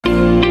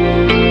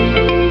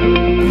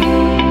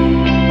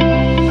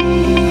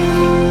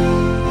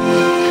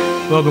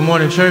Well, good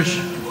morning, church.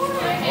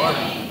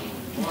 I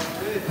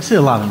see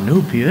a lot of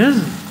new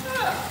people.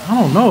 I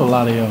don't know a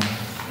lot of y'all.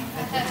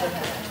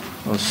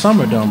 Well,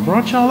 summer done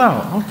brought y'all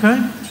out. Okay.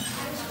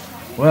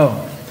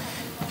 Well,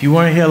 if you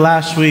weren't here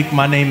last week,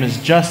 my name is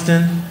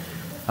Justin.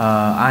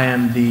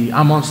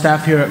 I'm on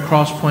staff here at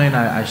Crosspoint.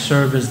 I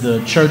serve as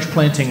the church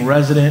planting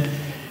resident.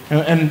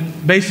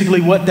 And basically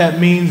what that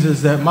means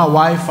is that my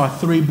wife, our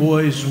three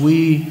boys,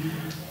 we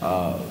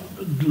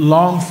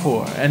long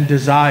for and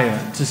desire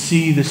to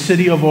see the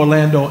city of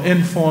Orlando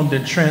informed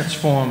and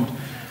transformed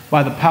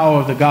by the power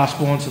of the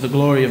gospel unto the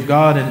glory of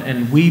God.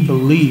 And we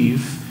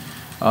believe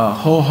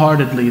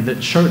wholeheartedly that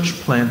church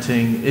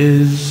planting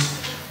is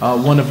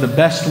one of the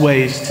best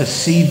ways to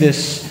see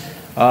this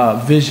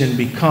vision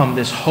become,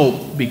 this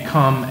hope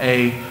become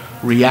a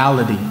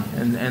reality.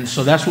 And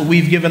so that's what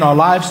we've given our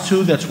lives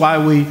to. That's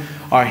why we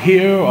are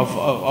here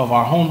of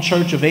our home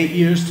church of 8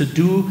 years to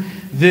do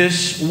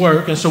this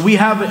work. And so we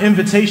have an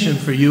invitation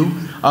for you.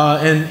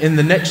 And in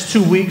the next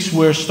 2 weeks,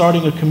 we're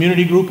starting a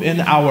community group in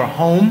our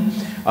home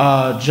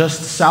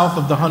just south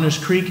of the Hunters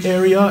Creek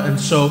area. And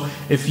so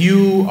if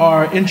you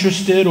are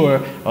interested or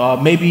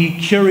maybe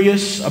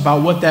curious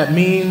about what that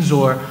means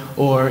or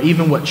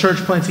even what church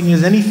planting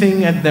is, anything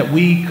that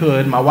we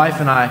could, my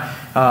wife and I,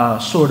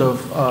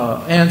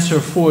 answer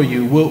for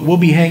you, we'll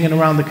be hanging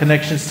around the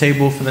connections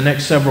table for the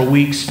next several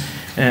weeks.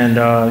 And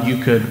you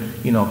could,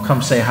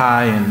 come say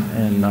hi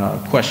and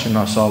question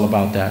us all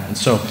about that. And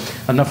so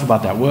enough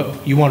about that. Well,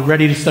 you want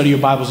ready to study your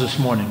Bibles this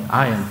morning?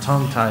 I am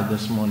tongue-tied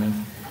this morning.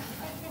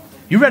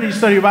 You ready to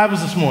study your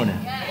Bibles this morning?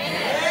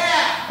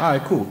 Yeah. All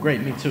right, cool.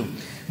 Great. Me too.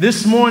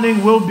 This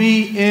morning we'll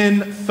be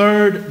in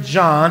 3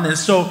 John. And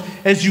so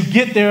as you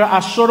get there,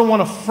 I sort of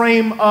want to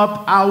frame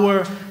up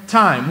our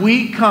time.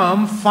 We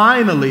come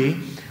finally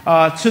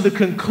to the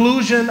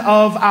conclusion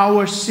of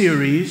our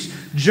series,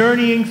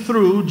 journeying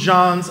through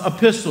John's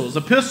epistles.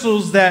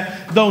 Epistles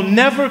that, though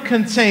never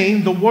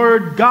contain the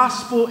word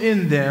gospel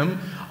in them,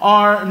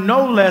 are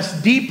no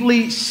less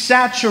deeply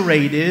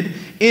saturated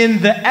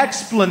in the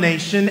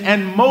explanation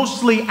and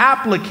mostly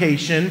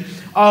application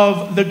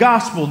of the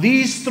gospel.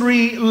 These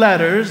 3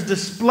 letters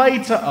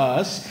display to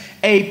us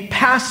a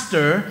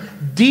pastor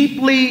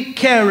deeply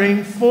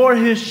caring for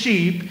his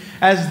sheep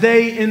as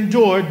they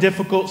endure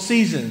difficult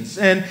seasons.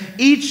 And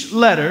each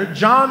letter,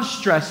 John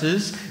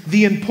stresses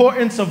the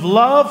importance of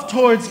love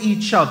towards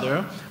each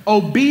other,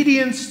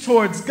 obedience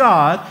towards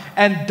God,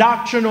 and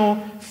doctrinal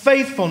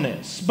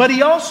faithfulness. But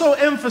he also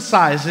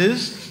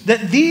emphasizes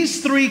that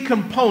these 3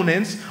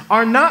 components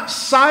are not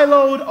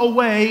siloed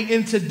away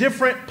into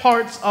different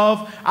parts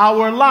of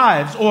our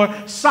lives or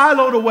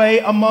siloed away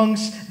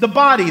amongst the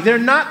body. They're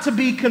not to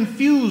be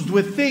confused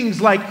with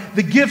things like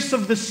the gifts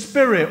of the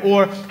Spirit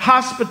or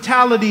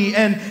hospitality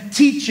and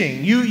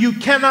teaching. You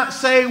cannot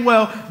say,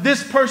 well,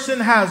 this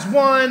person has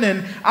one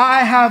and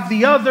I have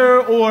the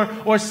other,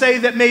 or say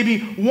that maybe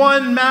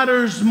one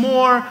matters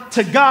more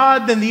to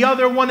God than the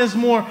other, one is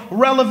more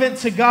relevant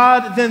to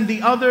God than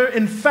the other.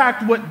 In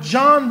fact, what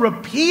John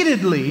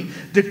repeatedly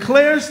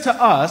declares to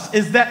us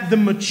is that the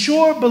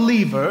mature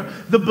believer,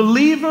 the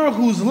believer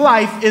whose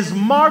life is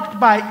marked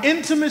by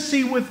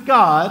intimacy with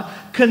God,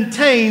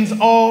 contains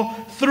all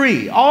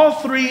three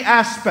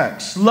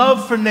aspects: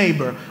 love for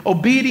neighbor,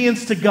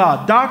 obedience to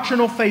God,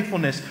 doctrinal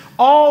faithfulness,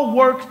 all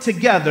work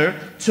together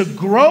to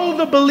grow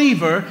the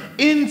believer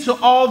into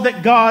all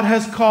that God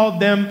has called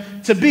them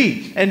to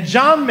be. And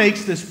John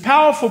makes this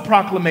powerful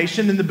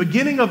proclamation in the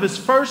beginning of his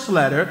first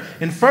letter.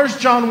 In 1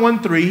 John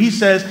 1:3, he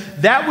says,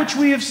 "That which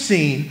we have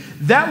seen,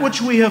 that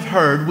which we have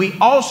heard, we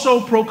also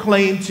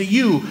proclaim to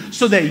you,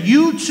 so that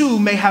you too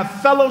may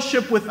have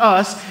fellowship with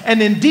us.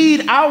 And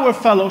indeed, our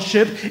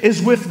fellowship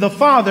is with the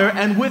Father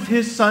and with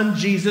his Son,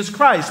 Jesus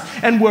Christ.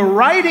 And we're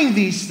writing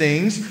these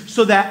things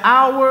so that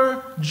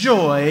our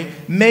joy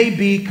may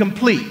be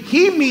complete."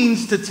 He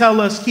means to tell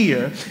us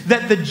here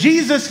that the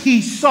Jesus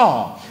he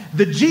saw,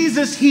 the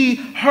Jesus he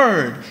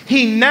heard,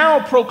 he now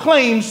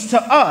proclaims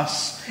to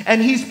us.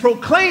 And he's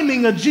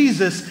proclaiming a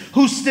Jesus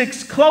who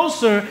sticks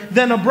closer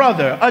than a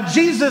brother, a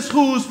Jesus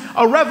who's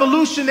a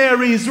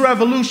revolutionary's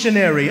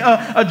revolutionary,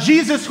 a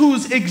Jesus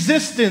whose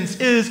existence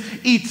is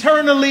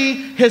eternally,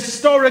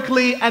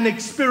 historically, and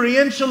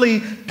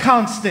experientially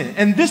constant.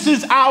 And this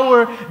is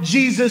our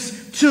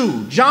Jesus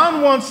too.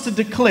 John wants to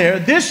declare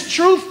this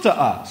truth to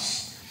us,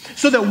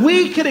 so that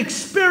we could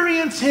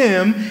experience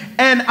him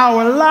and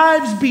our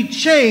lives be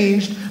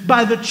changed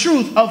by the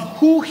truth of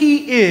who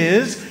he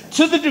is,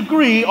 to the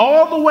degree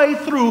all the way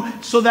through,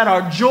 so that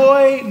our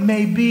joy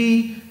may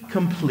be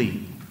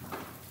complete.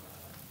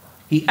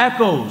 He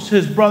echoes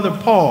his brother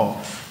Paul,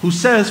 who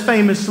says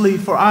famously,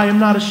 "For I am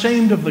not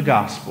ashamed of the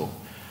gospel,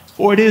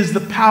 for it is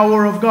the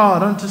power of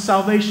God unto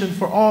salvation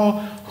for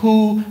all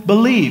who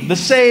believe." The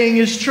saying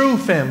is true,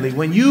 family.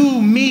 When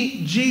you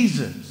meet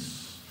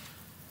Jesus,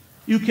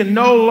 you can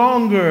no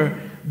longer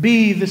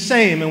be the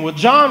same. And what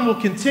John will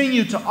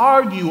continue to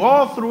argue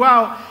all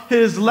throughout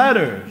his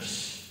letters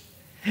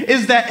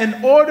is that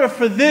in order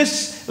for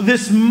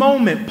this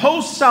moment,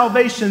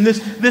 post-salvation,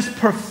 this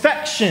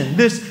perfection,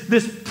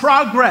 this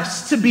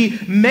progress to be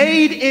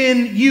made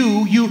in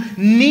you, you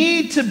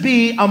need to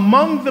be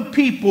among the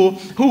people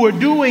who are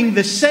doing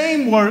the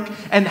same work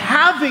and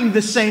having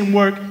the same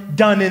work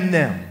done in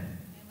them.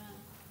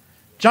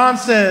 John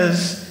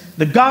says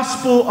the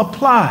gospel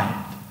applied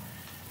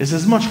is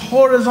as much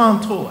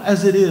horizontal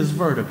as it is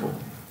vertical.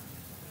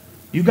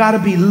 You got to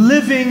be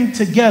living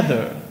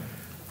together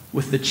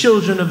with the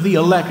children of the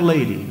elect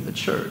lady, the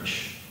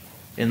church,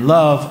 in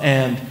love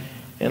and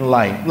in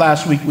light.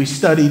 Last week we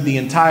studied the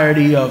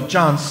entirety of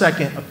John's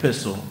second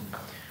epistle,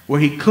 where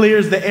he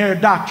clears the air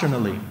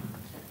doctrinally.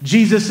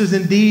 Jesus is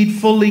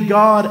indeed fully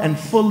God and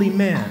fully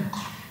man.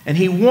 And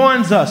he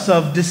warns us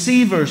of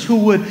deceivers who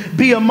would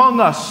be among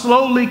us,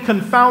 slowly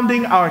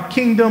confounding our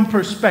kingdom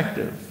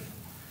perspective.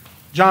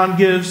 John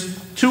gives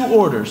 2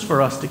 orders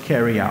for us to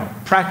carry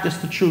out: practice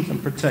the truth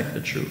and protect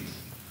the truth.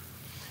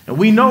 And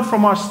we know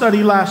from our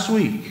study last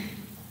week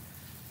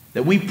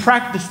that we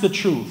practice the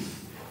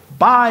truth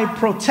by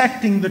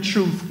protecting the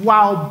truth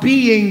while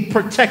being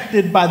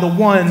protected by the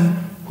one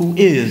who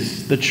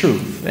is the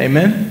truth.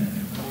 Amen?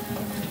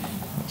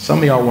 Some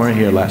of y'all weren't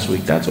here last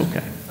week. That's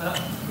okay.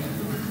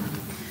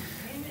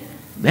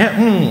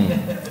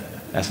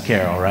 That's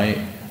Carol, right?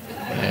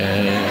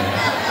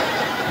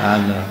 Yeah,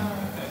 I know.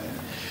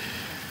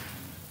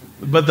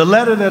 But the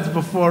letter that's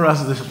before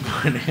us this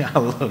morning, I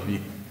love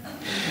you.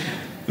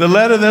 The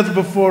letter that's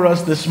before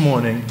us this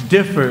morning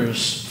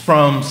differs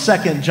from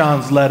 2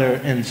 John's letter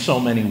in so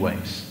many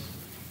ways.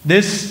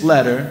 This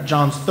letter,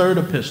 John's third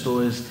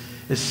epistle, is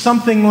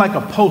something like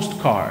a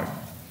postcard.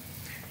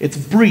 It's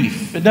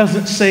brief. It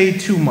doesn't say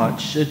too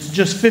much. It's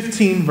just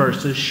 15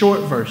 verses,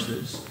 short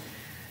verses.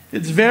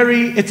 It's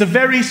a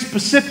very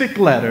specific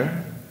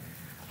letter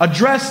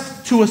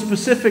addressed to a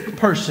specific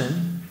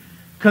person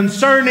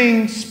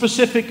concerning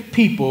specific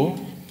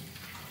people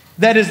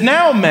that is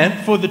now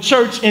meant for the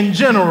church in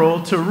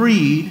general to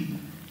read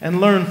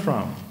and learn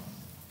from.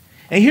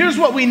 And here's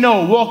what we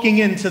know walking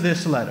into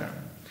this letter.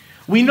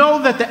 We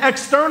know that the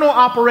external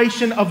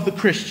operation of the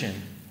Christian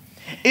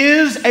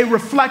is a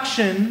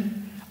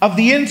reflection of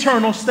the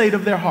internal state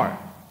of their heart.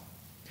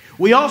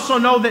 We also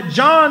know that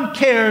John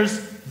cares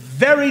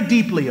very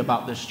deeply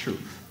about this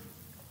truth.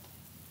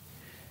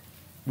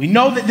 We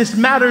know that this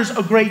matters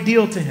a great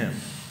deal to him.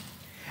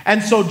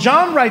 And so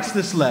John writes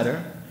this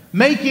letter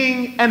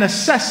making an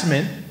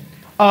assessment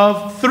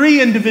of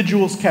 3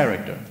 individuals'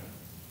 character,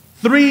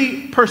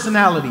 3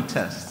 personality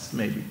tests,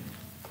 maybe.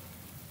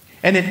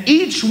 And in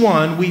each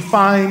one, we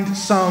find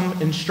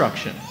some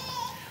instruction.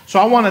 So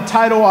I want to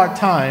title our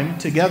time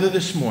together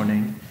this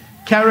morning,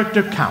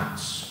 Character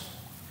Counts.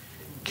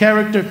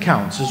 Character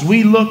counts, as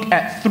we look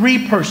at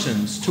 3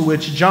 persons to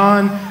which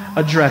John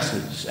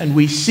addresses, and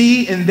we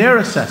see in their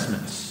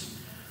assessments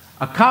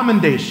a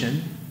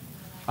commendation,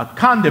 a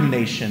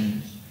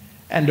condemnation,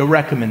 and a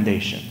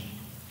recommendation.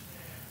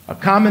 A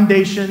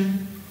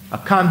commendation, a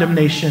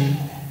condemnation,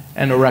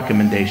 and a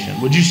recommendation.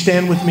 Would you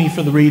stand with me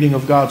for the reading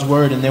of God's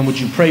word, and then would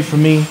you pray for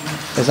me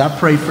as I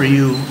pray for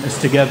you as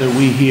together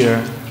we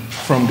hear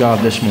from God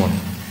this morning.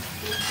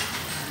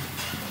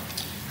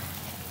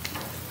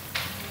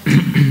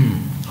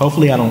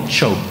 Hopefully I don't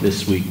choke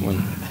this week when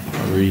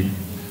I read.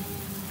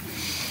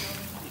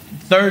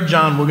 3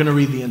 John, we're going to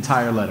read the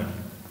entire letter.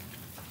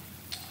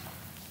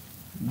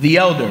 The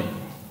elder,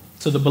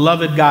 to the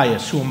beloved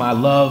Gaius, whom I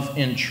love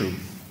in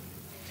truth.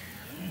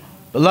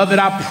 Beloved,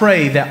 I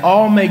pray that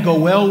all may go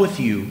well with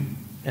you,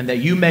 and that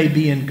you may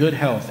be in good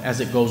health as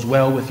it goes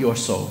well with your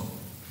soul.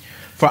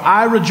 For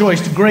I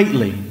rejoiced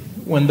greatly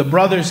when the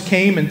brothers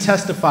came and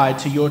testified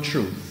to your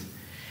truth,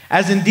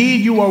 as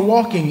indeed you are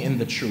walking in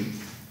the truth.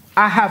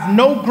 I have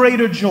no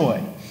greater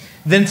joy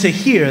than to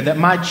hear that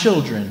my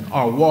children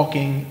are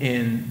walking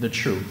in the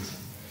truth.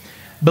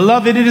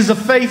 Beloved, it is a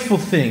faithful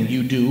thing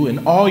you do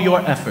in all your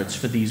efforts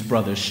for these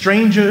brothers,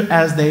 stranger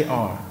as they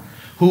are,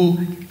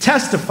 who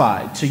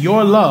testified to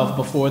your love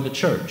before the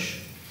church.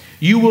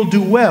 You will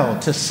do well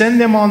to send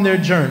them on their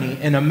journey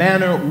in a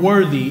manner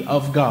worthy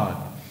of God.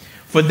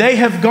 For they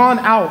have gone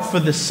out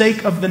for the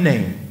sake of the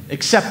name,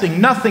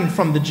 accepting nothing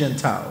from the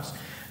Gentiles.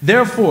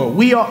 Therefore,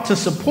 we ought to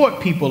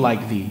support people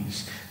like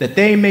these, that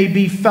they may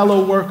be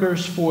fellow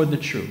workers for the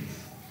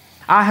truth.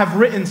 I have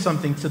written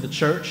something to the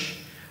church,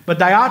 but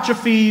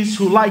Diotrephes,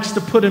 who likes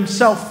to put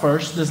himself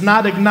first, does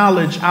not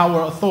acknowledge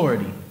our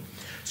authority.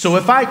 So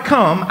if I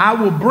come, I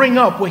will bring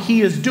up what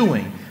he is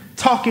doing,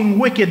 talking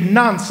wicked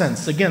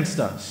nonsense against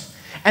us.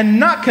 And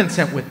not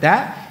content with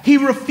that, he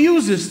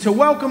refuses to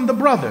welcome the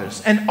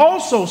brothers and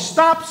also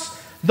stops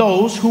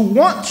those who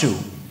want to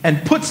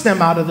and puts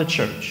them out of the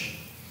church.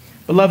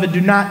 Beloved,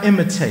 do not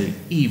imitate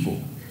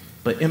evil,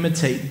 but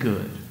imitate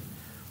good.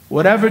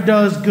 Whoever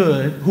does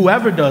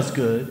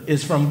good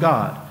is from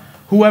God.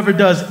 Whoever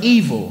does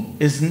evil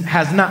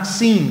has not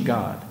seen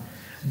God.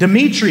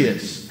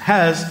 Demetrius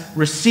has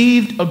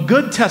received a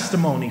good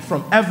testimony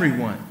from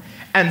everyone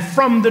and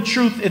from the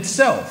truth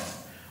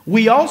itself.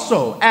 We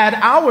also add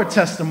our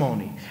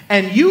testimony,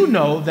 and you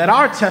know that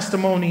our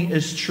testimony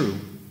is true.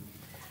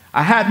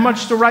 I had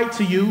much to write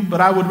to you,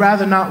 but I would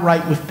rather not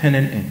write with pen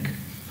and ink.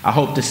 I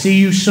hope to see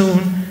you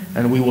soon,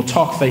 and we will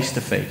talk face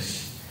to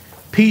face.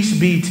 Peace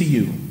be to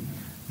you.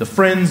 The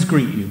friends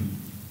greet you.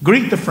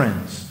 Greet the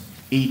friends,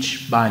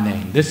 each by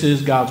name. This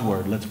is God's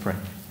word. Let's pray.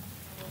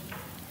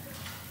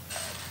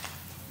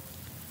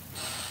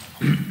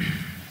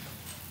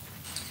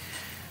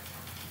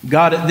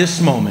 God, at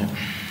this moment,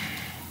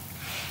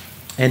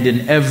 and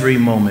in every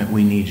moment,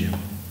 we need you.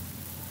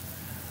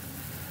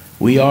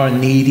 We are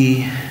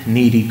needy,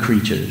 needy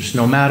creatures.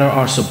 No matter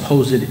our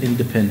supposed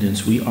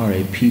independence, we are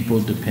a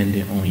people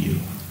dependent on you.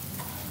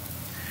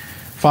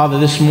 Father,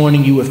 this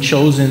morning you have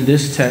chosen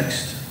this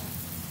text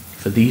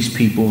for these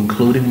people,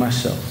 including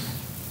myself.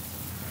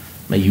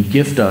 May you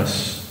gift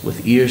us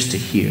with ears to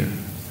hear,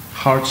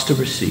 hearts to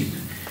receive,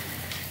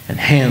 and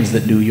hands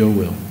that do your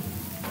will.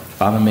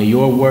 Father, may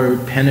your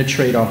word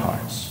penetrate our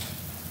hearts.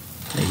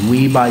 May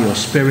we, by your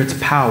Spirit's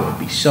power,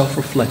 be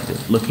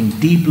self-reflective, looking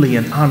deeply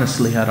and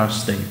honestly at our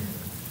state.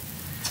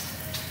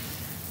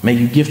 May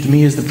you gift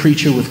me as the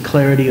preacher with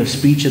clarity of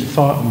speech and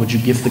thought, and would you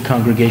gift the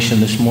congregation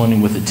this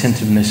morning with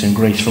attentiveness and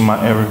grace for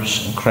my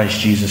errors. In Christ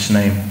Jesus'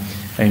 name,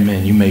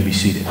 amen. You may be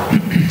seated.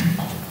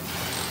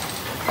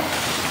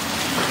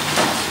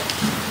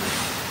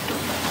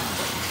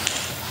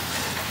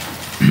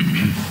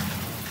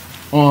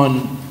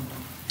 On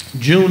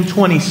June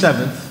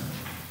 27th,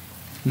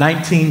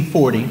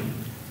 1940,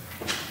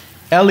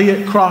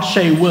 Elliot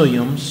Crawshay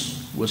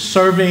Williams was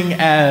serving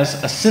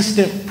as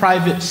Assistant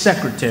Private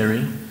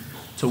Secretary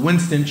to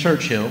Winston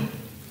Churchill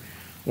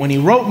when he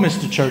wrote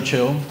Mr.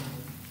 Churchill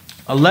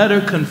a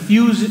letter concerning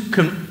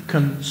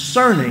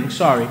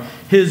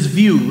his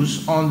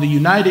views on the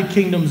United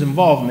Kingdom's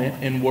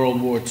involvement in World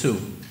War II.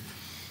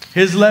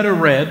 His letter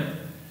read,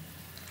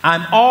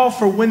 "I'm all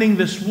for winning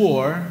this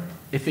war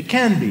if it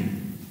can be.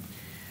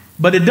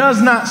 But it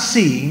does not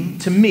seem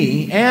to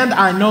me, and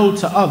I know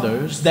to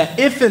others, that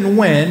if and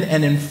when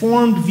an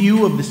informed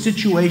view of the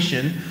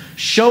situation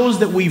shows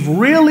that we've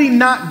really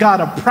not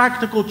got a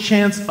practical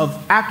chance of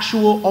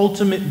actual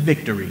ultimate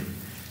victory,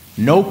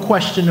 no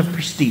question of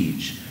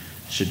prestige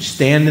should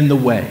stand in the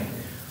way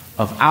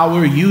of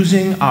our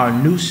using our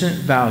nuisance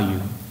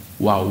value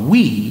while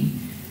we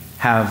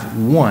have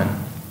won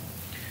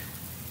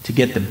to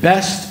get the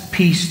best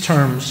peace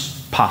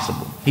terms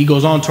possible." He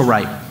goes on to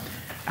write,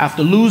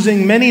 "After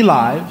losing many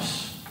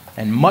lives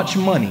and much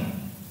money,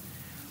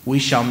 we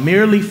shall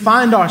merely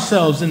find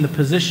ourselves in the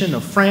position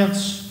of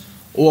France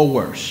or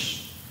worse.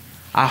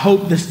 I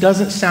hope this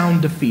doesn't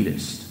sound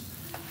defeatist.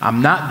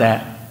 I'm not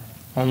that,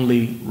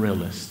 only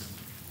realist."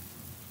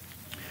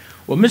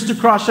 What Mr.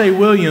 Crawshay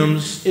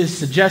Williams is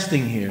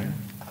suggesting here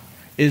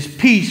is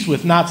peace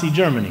with Nazi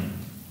Germany,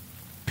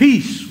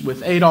 peace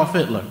with Adolf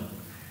Hitler.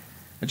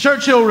 And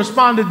Churchill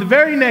responded the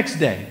very next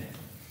day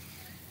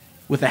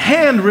with a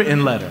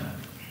handwritten letter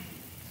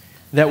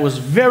that was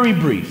very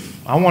brief.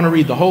 I want to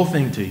read the whole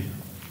thing to you.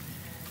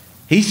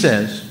 He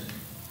says,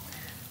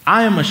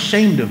 "I am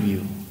ashamed of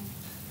you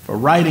for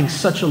writing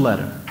such a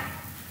letter.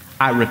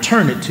 I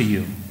return it to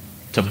you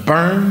to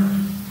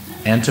burn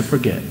and to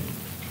forget."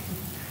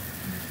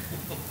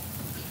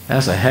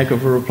 That's a heck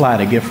of a reply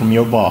to get from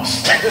your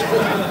boss.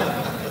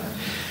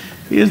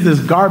 "Here's this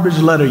garbage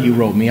letter you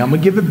wrote me. I'm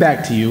going to give it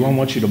back to you. I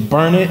want you to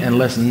burn it, and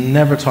let's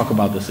never talk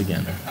about this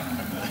again."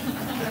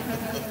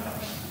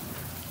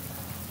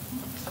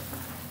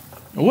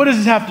 What does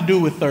this have to do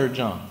with 3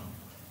 John?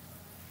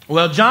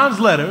 Well, John's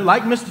letter,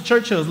 like Mr.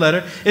 Churchill's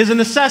letter, is an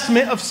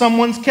assessment of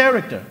someone's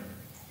character.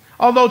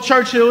 Although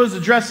Churchill is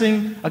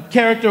addressing a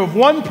character of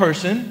one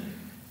person,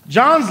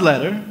 John's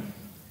letter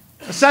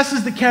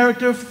assesses the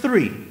character of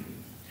 3.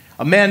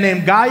 A man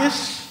named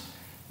Gaius,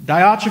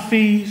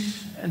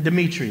 Diotrephes, and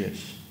Demetrius.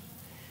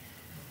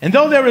 And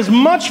though there is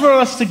much for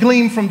us to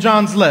glean from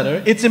John's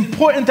letter, it's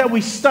important that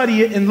we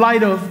study it in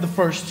light of the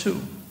first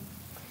 2.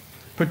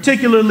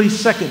 Particularly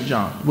 2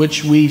 John,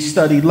 which we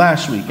studied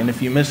last week. And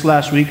if you missed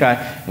last week, I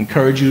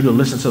encourage you to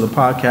listen to the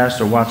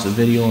podcast or watch the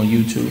video on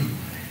YouTube.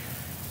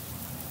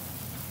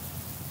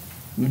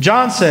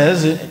 John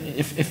says,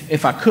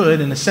 if I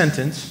could, in a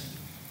sentence,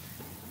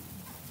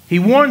 he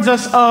warns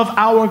us of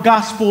our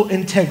gospel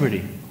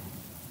integrity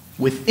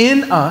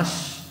within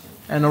us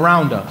and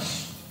around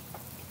us.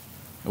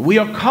 We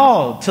are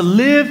called to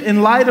live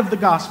in light of the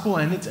gospel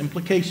and its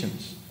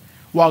implications,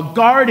 while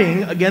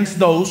guarding against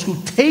those who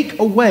take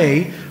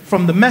away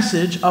from the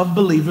message of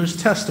believers'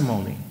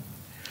 testimony.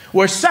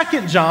 Where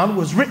 2 John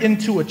was written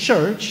to a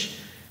church,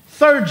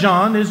 3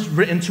 John is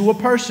written to a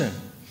person.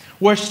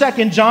 Where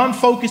 2 John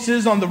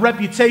focuses on the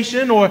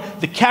reputation or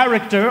the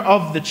character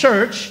of the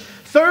church,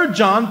 3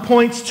 John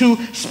points to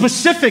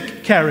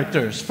specific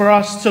characters for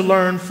us to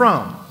learn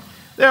from.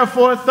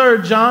 Therefore,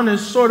 3 John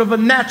is sort of a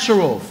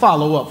natural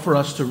follow-up for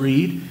us to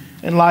read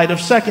in light of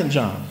 2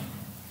 John.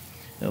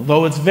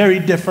 Although it's very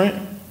different,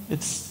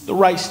 it's the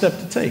right step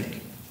to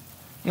take.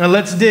 Now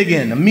let's dig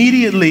in.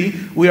 Immediately,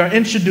 we are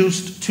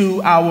introduced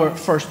to our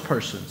first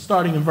person,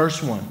 starting in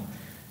verse 1.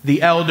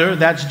 "The elder,"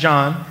 that's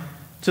John,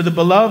 "to the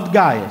beloved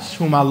Gaius,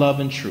 whom I love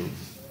in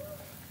truth."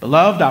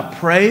 Beloved, I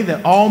pray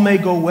that all may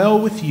go well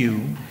with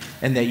you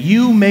and that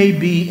you may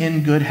be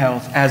in good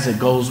health as it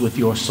goes with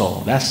your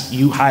soul.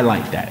 You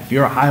highlight that. If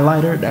you're a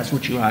highlighter, that's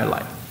what you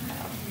highlight.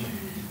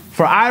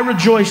 For I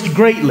rejoiced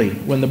greatly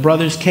when the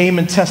brothers came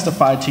and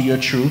testified to your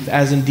truth,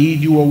 as indeed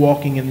you were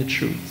walking in the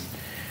truth.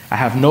 I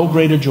have no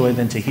greater joy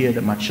than to hear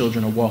that my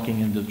children are walking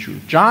in the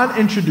truth. John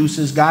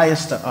introduces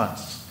Gaius to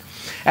us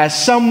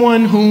as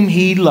someone whom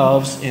he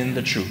loves in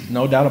the truth.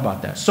 No doubt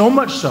about that. So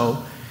much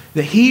so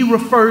that he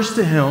refers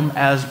to him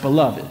as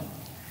beloved.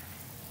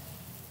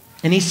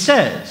 And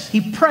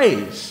he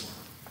prays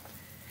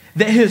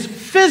that his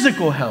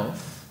physical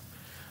health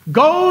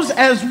goes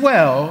as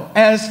well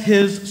as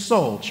his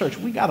soul. Church,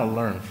 we got to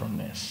learn from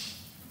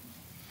this.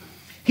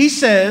 He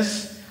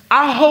says,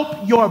 I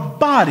hope your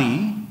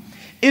body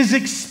is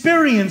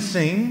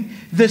experiencing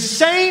the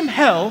same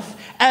health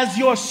as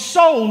your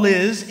soul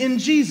is in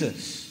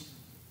Jesus.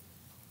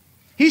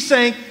 He's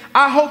saying,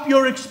 I hope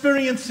you're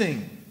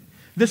experiencing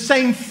the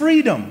same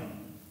freedom,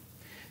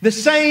 the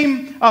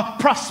same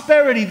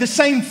prosperity, the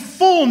same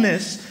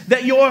fullness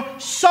that your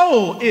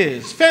soul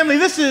is. Family,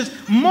 this is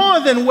more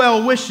than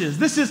well wishes.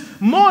 This is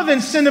more than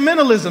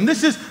sentimentalism.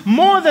 This is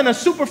more than a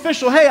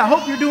superficial, hey, I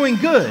hope you're doing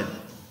good.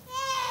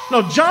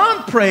 No,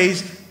 John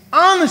prays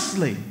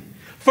honestly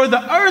for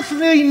the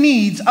earthly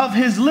needs of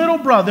his little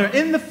brother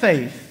in the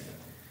faith.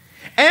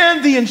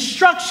 And the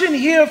instruction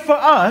here for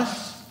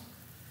us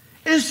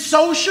is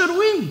so should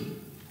we.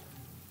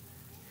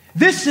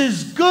 This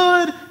is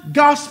good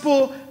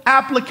gospel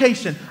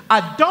application.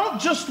 I don't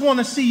just want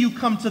to see you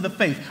come to the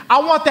faith. I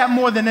want that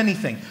more than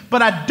anything.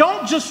 But I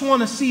don't just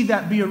want to see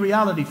that be a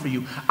reality for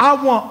you. I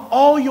want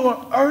all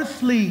your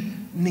earthly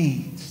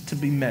needs to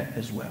be met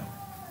as well.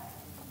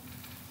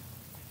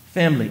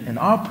 Family, in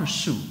our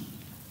pursuit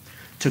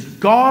to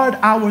guard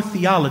our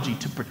theology,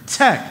 to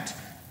protect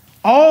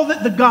all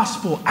that the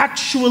gospel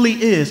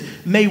actually is,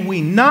 may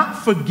we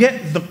not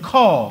forget the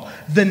call,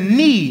 the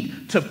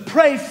need to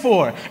pray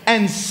for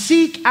and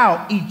seek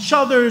out each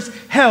other's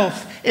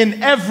health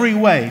in every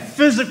way.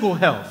 Physical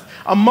health,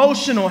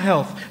 emotional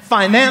health,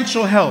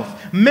 financial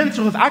health,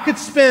 mental health. I could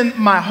spend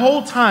my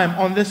whole time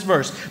on this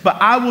verse, but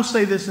I will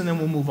say this and then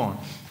we'll move on.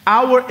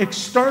 Our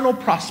external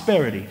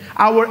prosperity,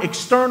 our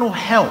external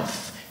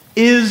health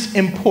is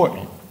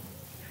important.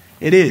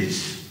 It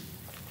is.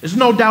 There's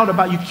no doubt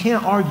about it. You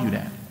can't argue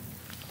that.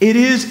 It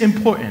is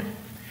important,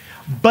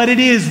 but it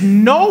is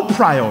no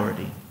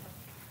priority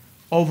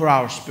over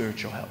our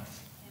spiritual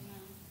health.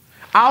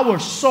 Our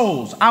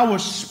souls, our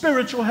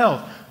spiritual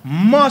health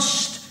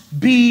must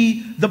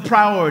be the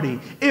priority.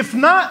 If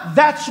not,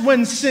 that's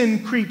when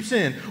sin creeps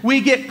in. We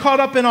get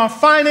caught up in our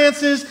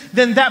finances,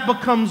 then that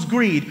becomes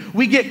greed.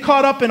 We get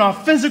caught up in our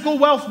physical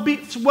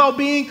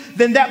well-being,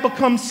 then that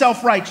becomes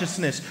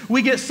self-righteousness.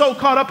 We get so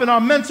caught up in our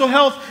mental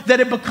health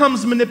that it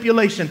becomes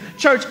manipulation.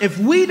 Church, if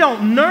we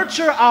don't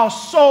nurture our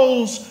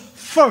souls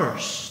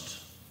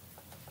first,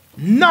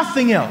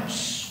 nothing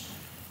else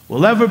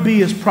will ever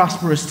be as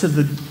prosperous to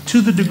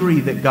the degree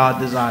that God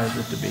desires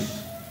it to be.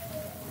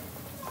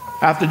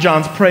 After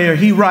John's prayer,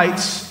 he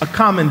writes a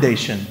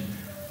commendation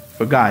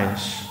for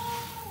Gaius.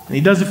 And he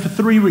does it for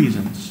 3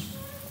 reasons.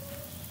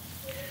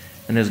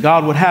 And as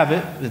God would have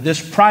it, that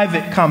this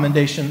private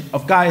commendation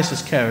of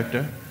Gaius'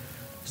 character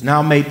is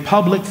now made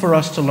public for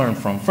us to learn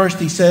from. First,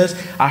 he says,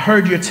 I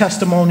heard your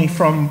testimony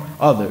from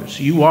others.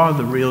 You are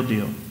the real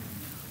deal.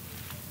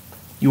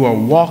 You are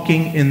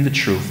walking in the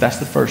truth. That's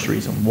the first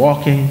reason,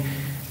 walking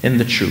in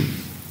the truth.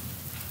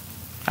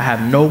 I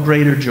have no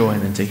greater joy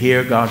than to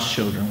hear God's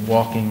children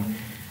walking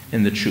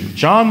in the truth.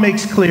 John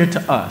makes clear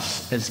to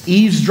us, as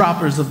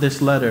eavesdroppers of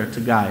this letter to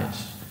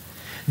Gaius,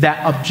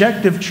 that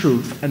objective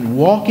truth and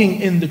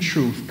walking in the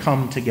truth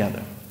come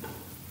together.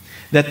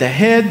 That the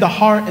head, the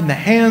heart, and the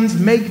hands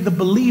make the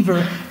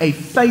believer a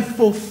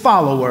faithful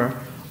follower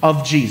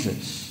of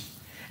Jesus.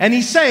 And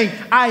he's saying,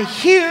 I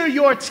hear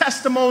your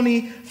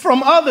testimony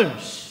from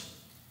others.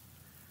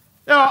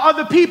 There are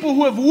other people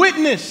who have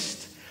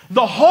witnessed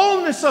the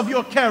wholeness of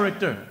your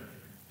character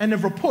and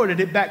have reported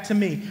it back to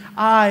me.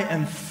 I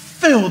am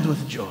filled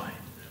with joy.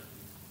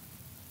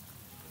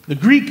 The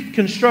Greek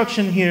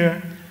construction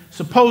here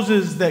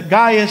supposes that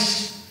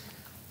Gaius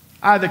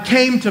either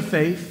came to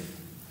faith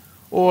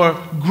or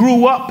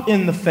grew up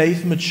in the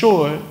faith,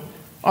 matured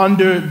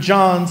under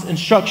John's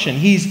instruction.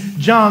 He's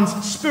John's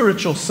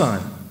spiritual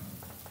son.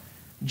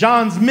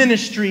 John's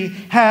ministry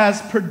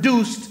has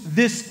produced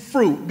this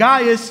fruit.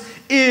 Gaius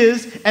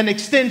is an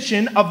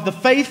extension of the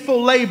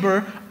faithful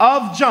labor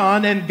of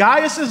John, and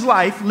Gaius'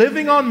 life,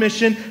 living on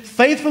mission,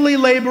 faithfully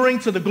laboring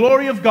to the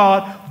glory of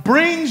God,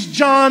 brings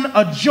John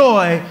a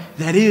joy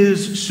that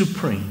is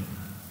supreme.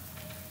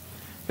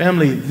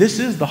 Family, this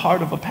is the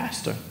heart of a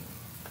pastor.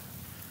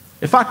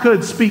 If I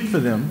could speak for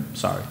them,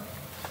 sorry.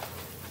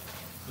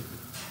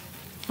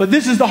 But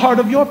this is the heart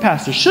of your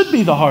pastor, should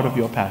be the heart of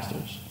your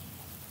pastors.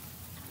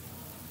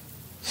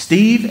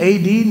 Steve,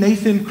 AD,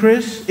 Nathan,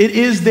 Chris, it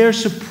is their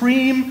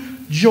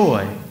supreme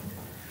joy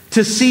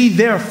to see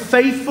their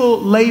faithful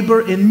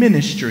labor in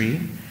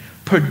ministry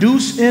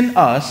produce in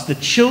us, the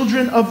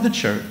children of the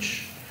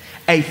church,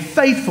 a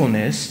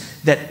faithfulness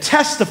that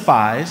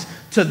testifies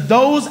to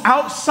those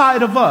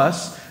outside of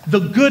us the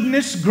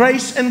goodness,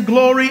 grace, and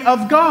glory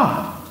of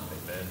God.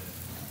 Amen.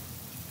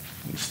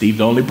 Steve,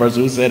 the only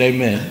person who said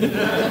amen.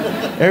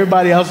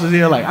 Everybody else is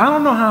here like, I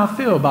don't know how I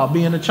feel about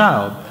being a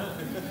child.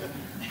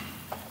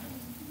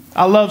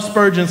 I love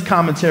Spurgeon's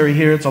commentary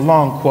here. It's a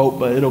long quote,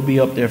 but it'll be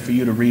up there for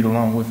you to read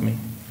along with me.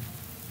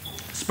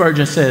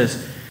 Spurgeon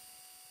says,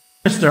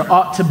 "The minister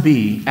ought to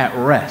be at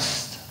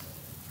rest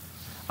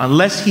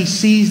unless he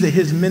sees that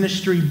his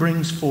ministry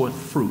brings forth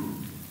fruit.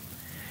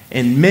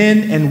 And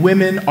men and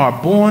women are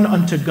born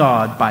unto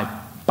God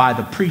by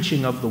the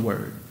preaching of the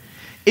word.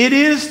 It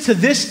is to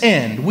this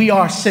end we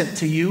are sent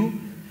to you,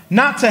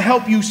 not to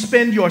help you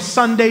spend your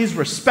Sundays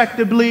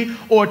respectably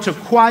or to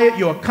quiet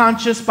your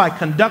conscience by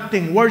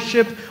conducting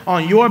worship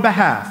on your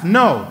behalf.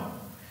 No,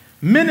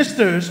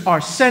 ministers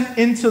are sent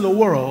into the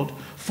world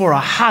for a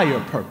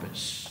higher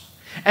purpose.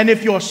 And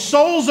if your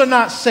souls are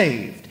not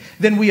saved,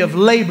 then we have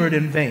labored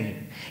in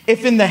vain.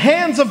 If in the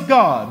hands of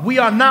God we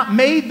are not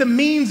made the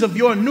means of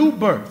your new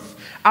birth,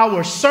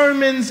 our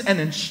sermons and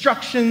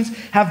instructions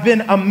have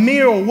been a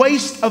mere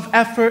waste of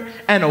effort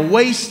and a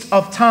waste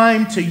of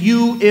time to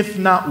you, if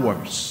not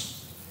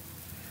worse.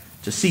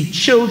 To see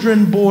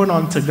children born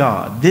unto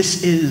God,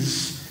 this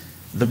is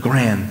the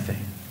grand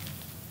thing.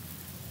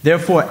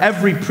 Therefore,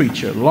 every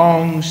preacher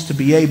longs to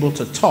be able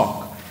to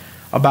talk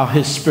about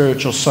his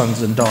spiritual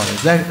sons and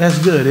daughters." That's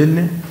good, isn't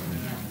it?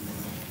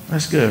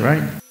 That's good,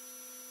 right?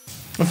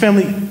 Well,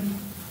 family,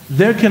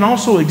 there can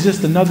also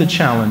exist another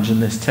challenge in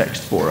this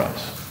text for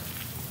us.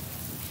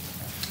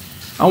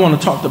 I want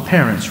to talk to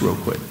parents real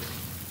quick.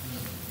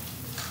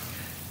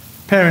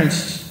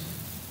 Parents,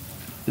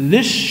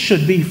 this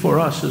should be for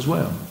us as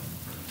well.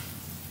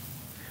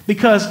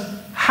 Because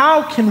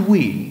how can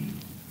we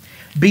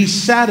be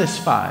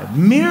satisfied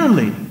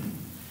merely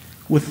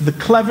with the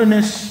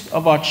cleverness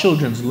of our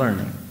children's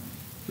learning,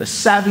 the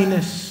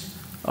savviness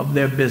of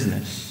their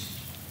business,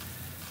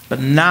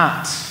 but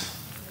not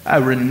a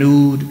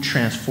renewed,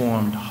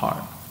 transformed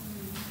heart?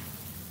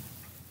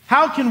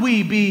 How can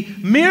we be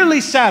merely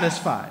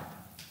satisfied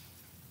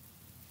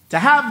to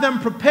have them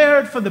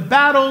prepared for the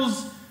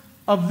battles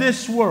of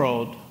this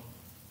world,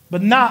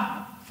 but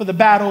not for the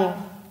battle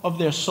of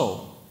their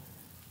soul?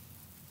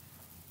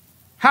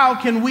 How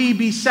can we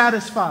be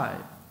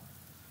satisfied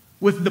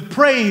with the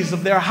praise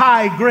of their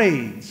high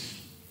grades,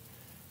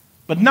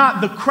 but not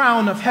the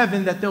crown of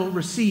heaven that they'll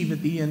receive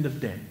at the end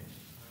of days?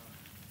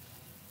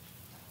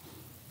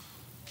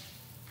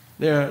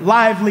 Their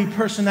lively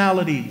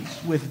personalities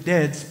with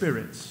dead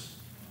spirits,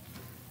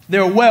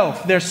 their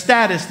wealth, their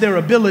status, their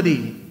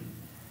ability,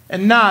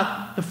 and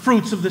not the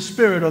fruits of the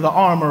Spirit or the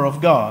armor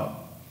of God.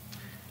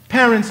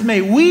 Parents,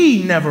 may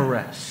we never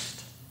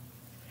rest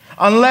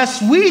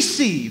unless we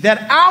see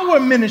that our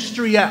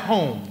ministry at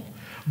home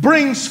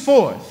brings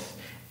forth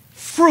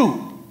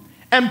fruit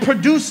and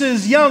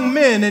produces young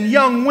men and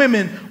young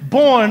women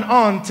born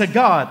unto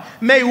God.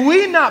 May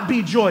we not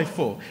be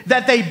joyful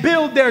that they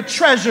build their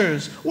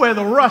treasures where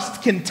the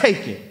rust can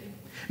take it.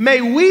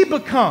 May we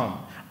become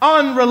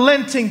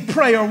unrelenting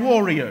prayer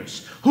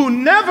warriors who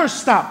never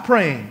stop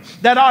praying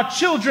that our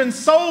children's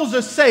souls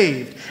are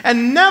saved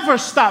and never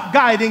stop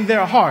guiding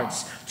their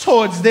hearts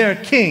towards their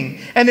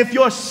King. And if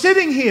you're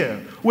sitting here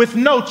with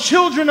no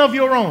children of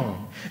your own,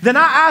 then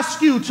I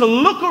ask you to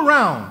look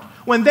around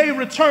when they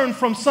return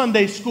from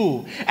Sunday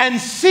school and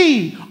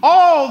see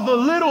all the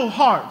little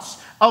hearts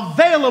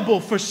available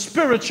for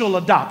spiritual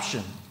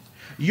adoption.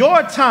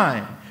 Your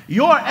time,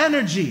 your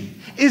energy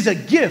is a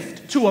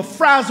gift to a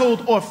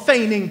frazzled or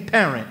feigning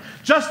parent.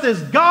 Just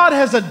as God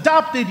has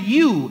adopted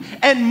you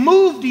and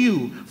moved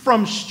you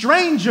from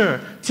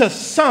stranger to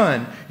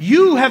son,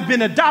 you have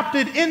been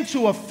adopted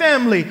into a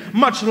family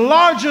much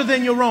larger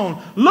than your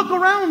own. Look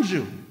around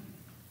you.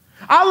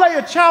 I lay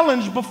a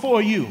challenge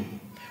before you.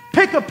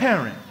 Pick a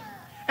parent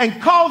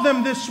and call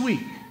them this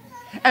week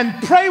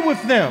and pray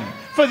with them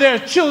for their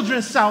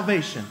children's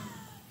salvation.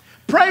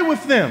 Pray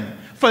with them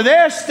for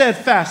their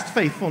steadfast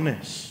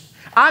faithfulness.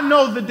 I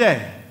know the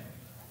day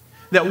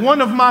that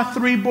one of my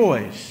 3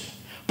 boys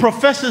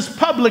professes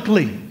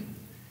publicly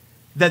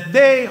that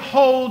they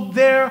hold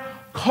their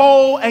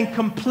whole and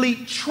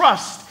complete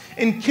trust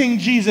in King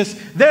Jesus.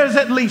 There's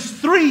at least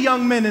 3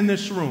 young men in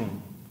this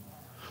room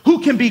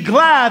who can be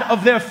glad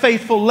of their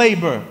faithful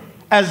labor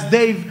as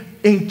they've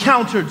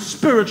encountered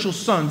spiritual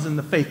sons in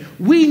the faith.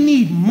 We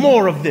need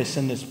more of this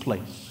in this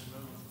place.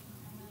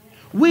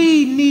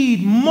 We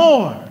need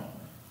more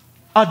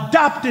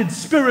adopted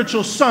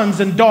spiritual sons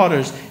and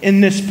daughters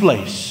in this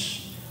place.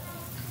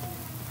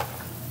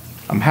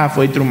 I'm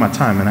halfway through my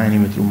time and I ain't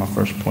even through my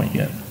first point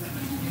yet.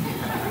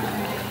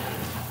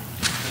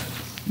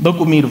 Look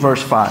with me to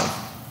verse 5.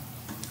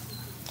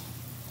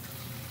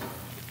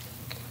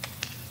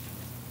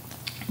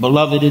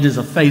 Beloved, it is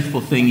a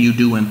faithful thing you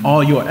do in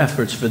all your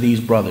efforts for these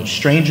brothers,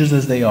 strangers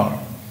as they are,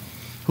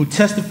 who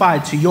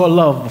testified to your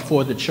love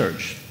before the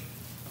church.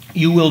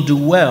 You will do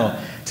well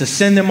to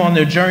send them on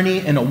their journey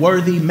in a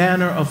worthy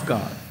manner of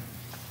God.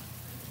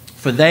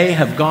 For they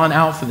have gone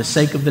out for the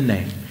sake of the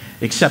name,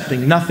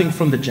 accepting nothing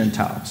from the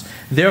Gentiles.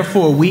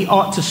 Therefore, we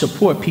ought to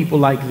support people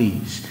like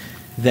these,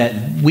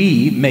 that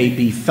we may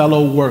be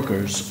fellow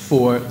workers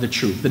for the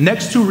truth. The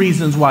next two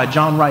reasons why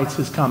John writes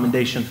his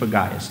commendation for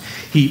Gaius,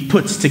 he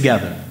puts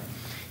together.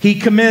 He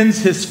commends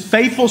his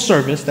faithful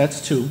service,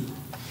 that's 2,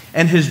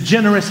 and his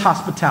generous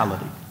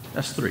hospitality,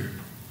 that's 3.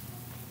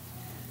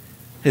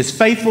 His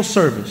faithful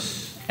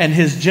service and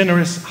his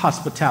generous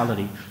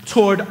hospitality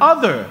toward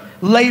other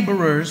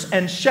laborers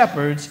and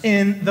shepherds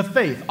in the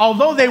faith.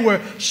 Although they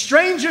were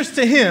strangers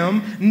to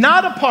him,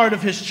 not a part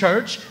of his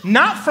church,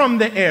 not from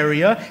the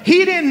area,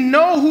 he didn't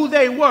know who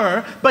they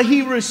were, but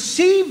he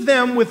received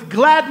them with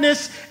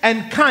gladness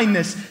and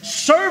kindness,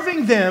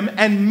 serving them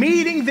and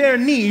meeting their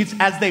needs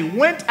as they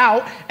went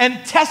out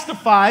and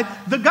testified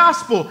the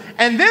gospel.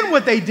 And then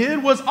what they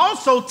did was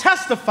also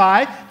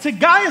testify to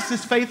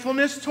Gaius'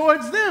 faithfulness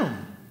towards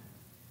them.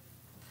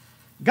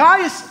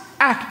 Gaius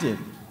acted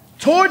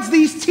towards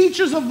these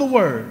teachers of the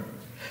word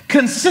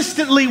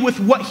consistently with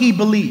what he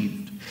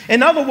believed.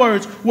 In other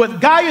words, what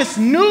Gaius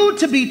knew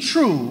to be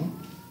true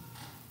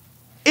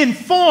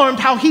informed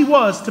how he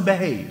was to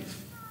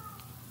behave.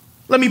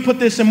 Let me put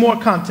this in more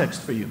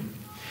context for you.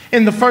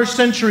 In the first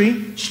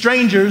century,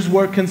 strangers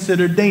were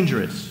considered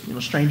dangerous. You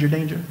know, stranger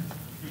danger?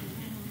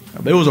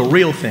 It was a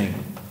real thing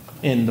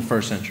in the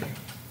first century.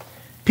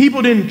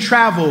 People didn't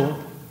travel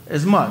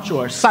as much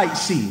or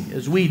sightsee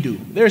as we do.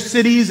 Their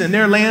cities and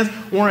their lands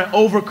weren't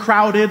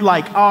overcrowded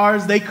like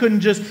ours. They couldn't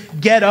just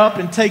get up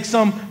and take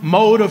some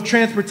mode of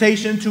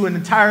transportation to an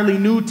entirely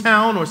new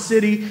town or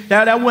city.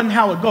 That wasn't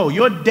how it goes.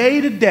 Your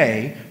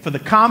day-to-day for the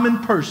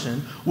common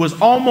person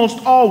was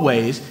almost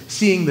always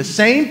seeing the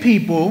same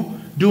people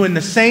doing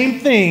the same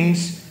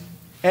things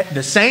at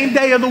the same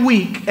day of the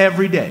week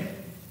every day.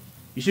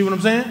 You see what I'm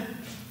saying?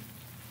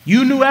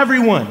 You knew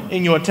everyone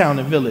in your town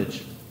and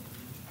village.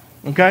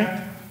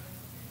 Okay?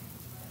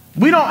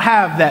 We don't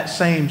have that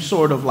same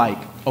sort of like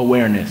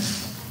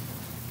awareness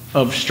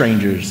of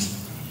strangers.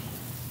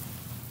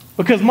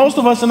 Because most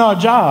of us in our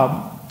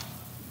job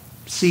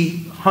see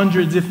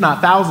hundreds, if not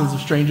thousands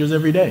of strangers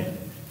every day.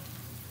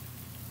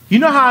 You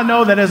know how I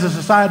know that as a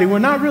society, we're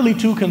not really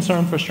too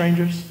concerned for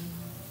strangers?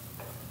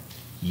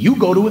 You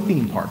go to a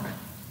theme park.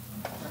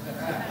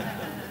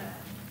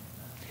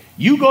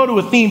 You go to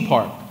a theme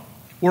park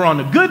where on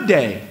a good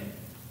day,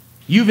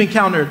 you've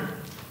encountered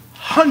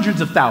hundreds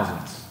of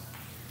thousands.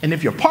 And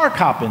if you're park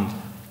hopping,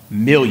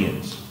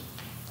 millions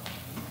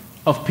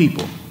of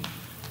people.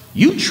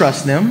 You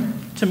trust them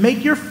to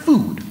make your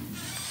food.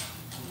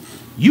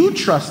 You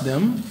trust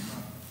them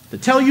to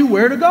tell you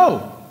where to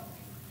go.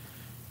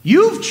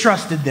 You've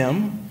trusted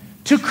them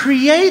to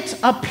create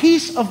a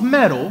piece of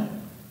metal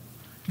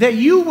that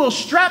you will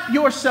strap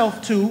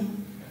yourself to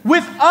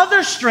with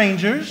other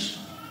strangers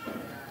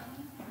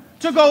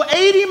to go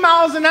 80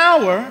 miles an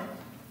hour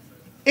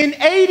in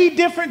 80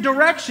 different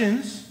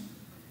directions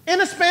in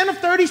a span of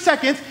 30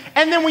 seconds,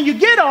 and then when you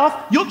get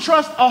off, you'll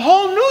trust a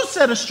whole new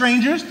set of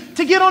strangers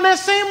to get on that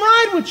same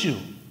ride with you.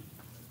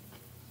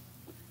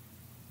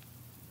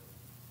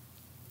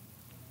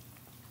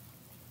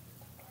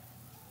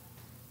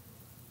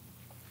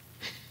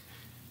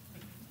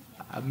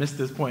 I missed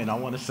this point. I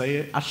want to say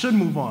it. I should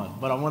move on,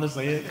 but I want to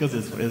say it because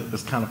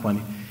it's kind of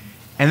funny.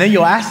 And then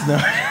you'll ask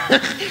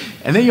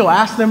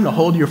them, to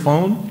hold your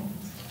phone,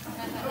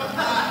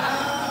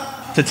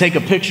 to take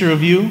a picture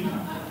of you,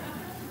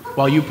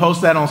 while you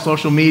post that on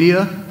social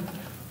media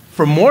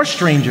for more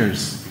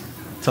strangers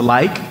to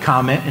like,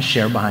 comment, and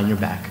share behind your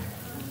back.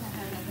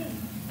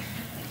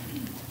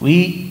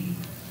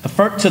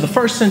 To the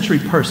first century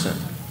person,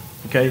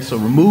 okay, so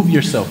remove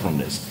yourself from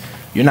this.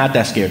 You're not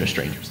that scared of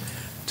strangers.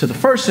 To the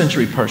first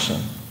century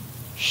person,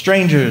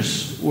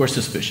 strangers were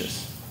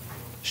suspicious.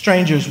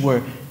 Strangers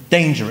were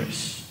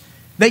dangerous.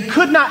 They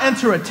could not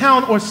enter a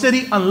town or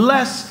city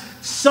unless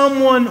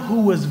someone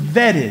who was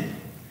vetted,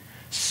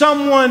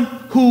 someone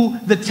who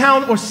the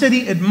town or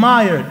city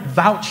admired,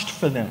 vouched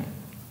for them.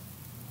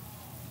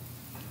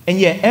 And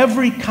yet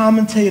every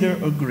commentator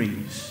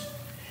agrees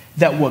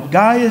that what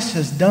Gaius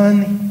has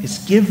done is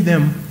give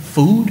them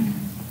food,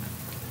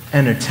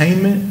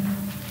 entertainment,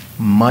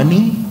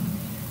 money,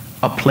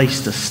 a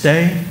place to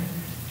stay,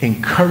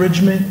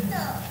 encouragement,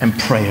 and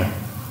prayer.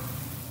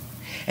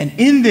 And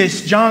in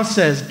this, John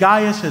says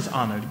Gaius has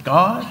honored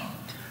God,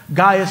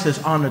 Gaius has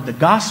honored the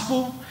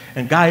gospel,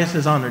 and Gaius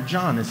has honored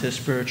John as his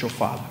spiritual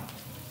father.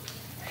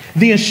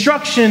 The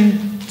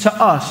instruction to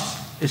us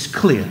is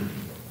clear.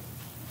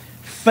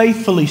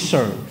 Faithfully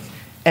serve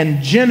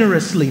and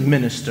generously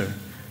minister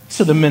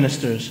to the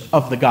ministers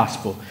of the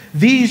gospel.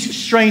 These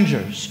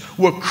strangers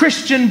were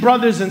Christian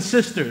brothers and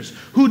sisters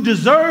who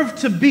deserve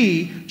to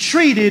be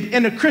treated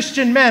in a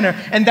Christian manner,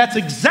 and that's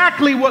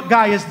exactly what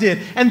Gaius did.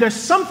 And there's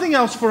something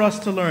else for us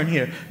to learn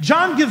here.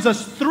 John gives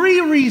us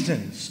 3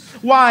 reasons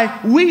why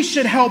we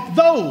should help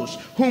those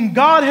whom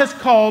God has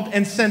called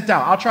and sent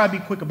out. I'll try to be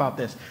quick about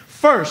this.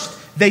 First,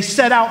 they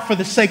set out for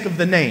the sake of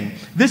the name.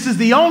 This is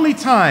the only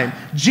time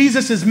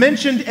Jesus is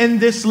mentioned in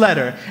this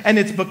letter, and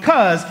it's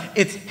because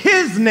it's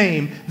his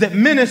name that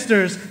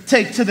ministers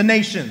take to the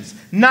nations,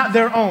 not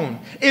their own.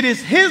 It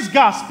is his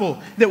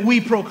gospel that we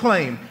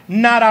proclaim,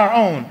 not our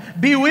own.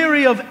 Be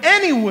weary of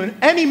anyone,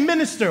 any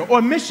minister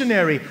or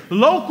missionary,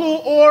 local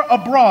or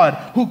abroad,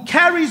 who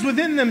carries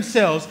within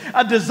themselves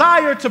a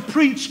desire to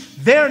preach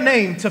their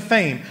name to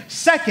fame.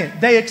 Second,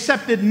 they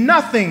accepted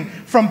nothing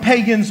from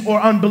pagans or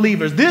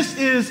unbelievers. This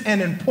is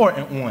an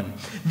important one.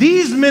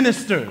 These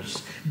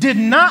ministers did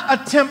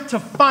not attempt to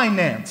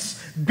finance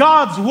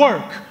God's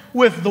work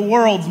with the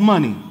world's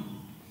money.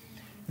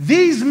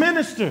 These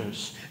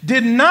ministers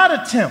did not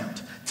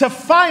attempt to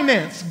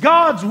finance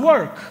God's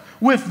work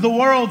with the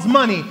world's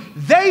money.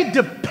 They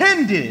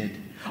depended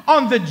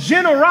on the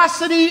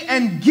generosity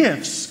and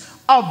gifts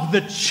of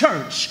the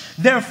church,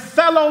 their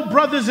fellow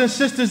brothers and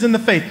sisters in the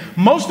faith.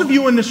 Most of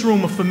you in this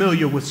room are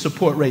familiar with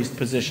support-raised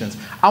positions.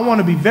 I want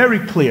to be very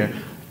clear.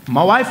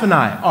 My wife and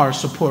I are a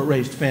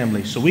support-raised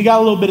family, so we got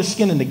a little bit of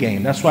skin in the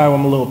game. That's why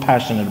I'm a little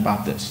passionate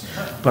about this.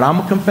 But I'm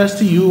going to confess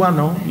to you, I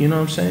know, you know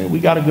what I'm saying? We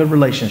got a good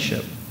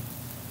relationship.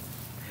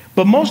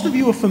 But most of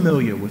you are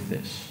familiar with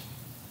this.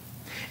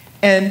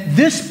 And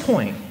this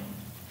point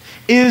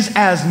is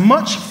as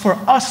much for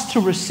us to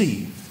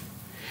receive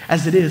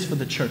as it is for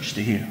the church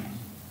to hear.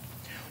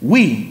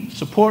 We,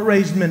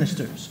 support-raised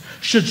ministers,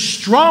 should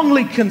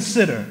strongly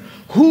consider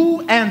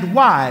who and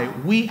why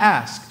we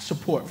ask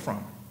support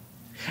from,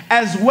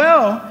 as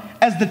well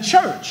as the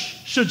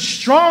church should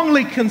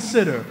strongly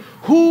consider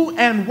who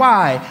and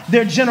why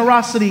their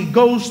generosity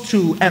goes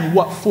to and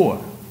what for.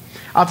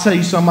 I'll tell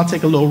you something, I'll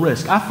take a little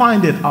risk. I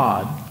find it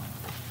odd,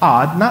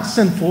 not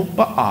sinful,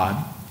 but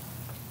odd,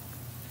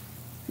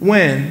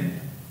 when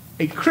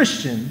a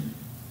Christian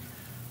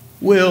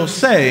will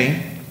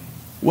say,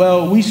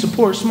 well, we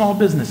support small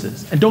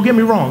businesses. And don't get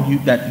me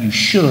wrong, that you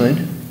should.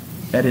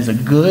 That is a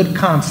good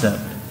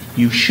concept.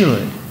 You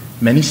should.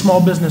 Many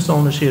small business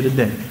owners here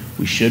today,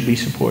 we should be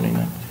supporting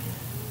them.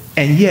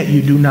 And yet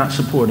you do not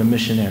support a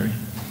missionary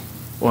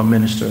or a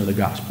minister of the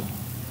gospel.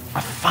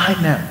 I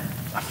find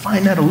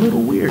that a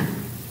little weird.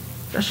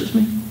 That's just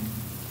me.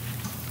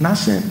 Not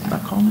sin,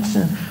 not calling it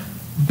sin.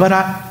 But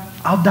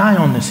I'll die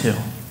on this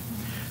hill.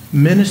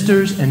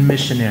 Ministers and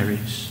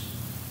missionaries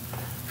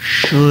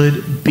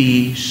should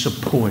be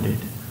supported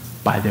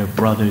by their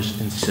brothers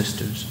and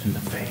sisters in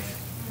the faith.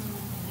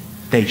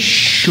 They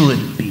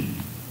should be.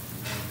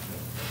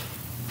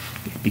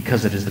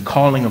 Because it is the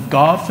calling of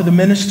God for the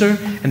minister,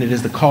 and it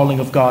is the calling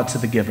of God to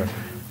the giver.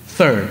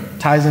 Third,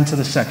 ties into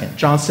the second.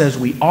 John says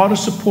we ought to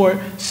support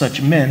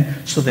such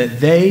men so that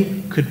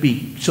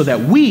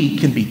we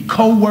can be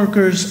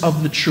co-workers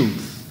of the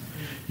truth.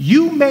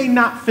 You may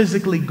not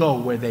physically go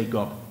where they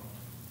go,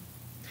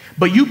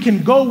 but you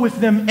can go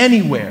with them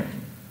anywhere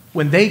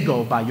when they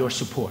go by your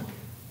support.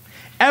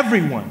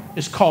 Everyone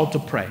is called to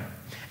pray.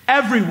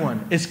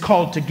 Everyone is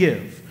called to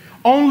give.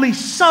 Only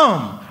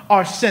some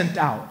are sent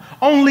out.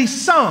 Only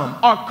some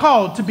are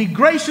called to be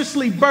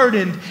graciously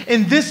burdened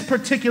in this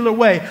particular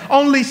way.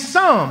 Only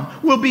some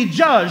will be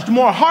judged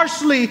more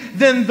harshly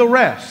than the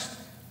rest.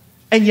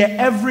 And yet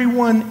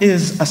everyone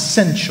is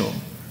essential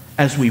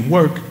as we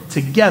work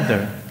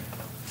together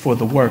for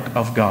the work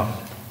of God.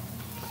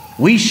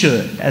 We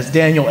should, as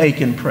Daniel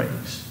Aiken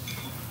prays,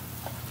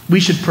 we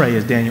should pray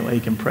as Daniel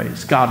Aiken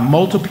prays, God,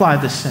 multiply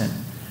the sent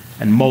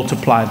and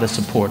multiply the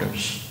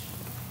supporters.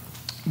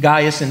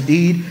 Gaius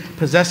indeed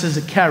possesses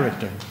a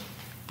character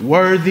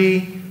worthy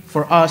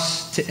for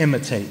us to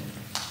imitate.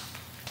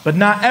 But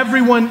not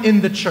everyone in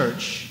the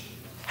church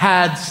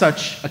had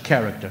such a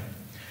character.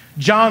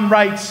 John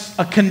writes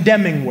a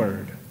condemning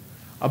word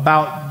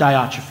about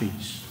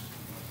Diotrephes,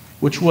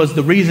 which was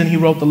the reason he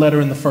wrote the letter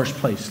in the first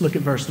place. Look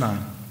at verse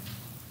 9.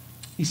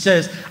 He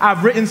says,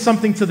 I've written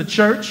something to the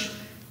church,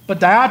 but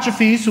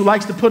Diotrephes, who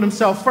likes to put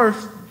himself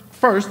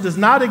first, does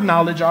not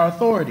acknowledge our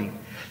authority.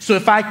 So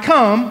if I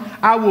come,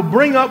 I will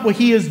bring up what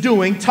he is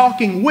doing,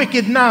 talking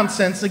wicked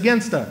nonsense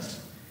against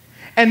us.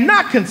 And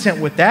not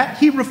content with that,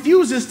 he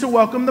refuses to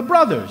welcome the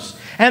brothers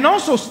and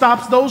also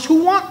stops those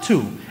who want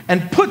to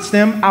and puts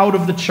them out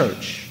of the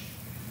church.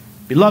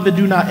 Beloved,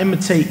 do not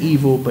imitate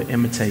evil, but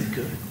imitate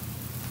good.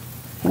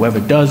 Whoever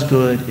does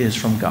good is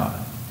from God.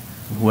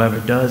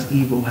 Whoever does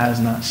evil has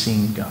not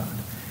seen God.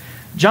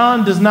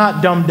 John does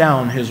not dumb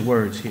down his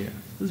words here.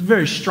 This is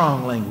very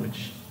strong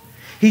language.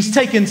 He's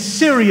taken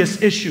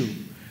serious issue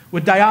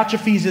with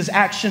Diotrephes'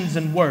 actions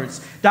and words.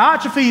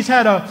 Diotrephes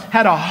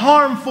had a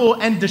harmful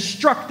and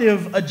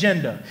destructive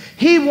agenda.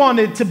 He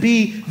wanted to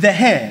be the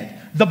head,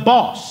 the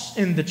boss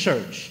in the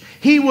church.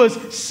 He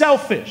was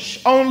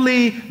selfish,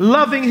 only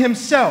loving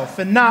himself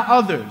and not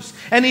others.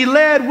 And he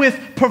led with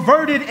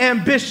perverted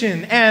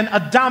ambition and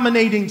a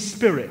dominating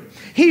spirit.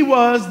 He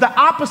was the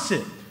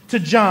opposite to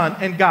John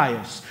and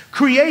Gaius,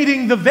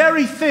 creating the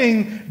very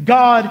thing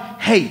God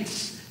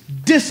hates,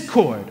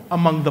 discord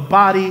among the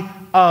body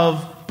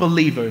of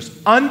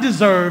believers,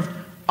 undeserved,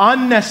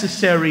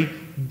 unnecessary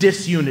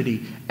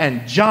disunity.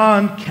 And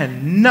John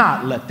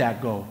cannot let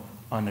that go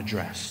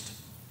unaddressed.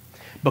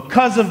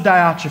 Because of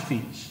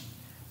Diotrephes,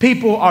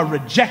 people are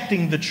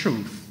rejecting the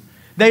truth.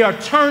 They are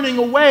turning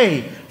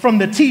away from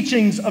the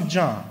teachings of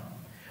John.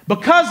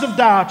 Because of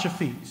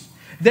Diotrephes,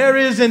 there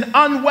is an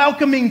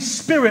unwelcoming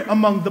spirit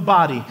among the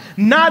body,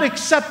 not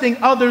accepting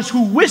others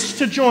who wish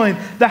to join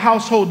the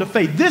household of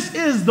faith. This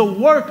is the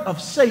work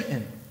of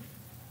Satan.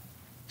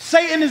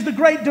 Satan is the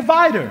great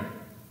divider.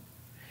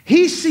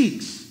 He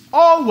seeks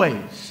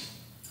always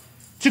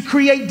to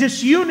create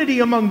disunity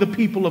among the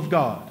people of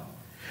God.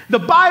 The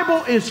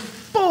Bible is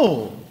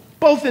full,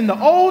 both in the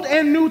Old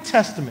and New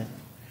Testament,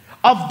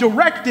 of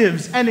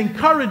directives and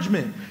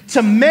encouragement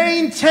to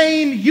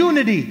maintain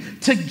unity,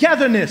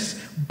 togetherness,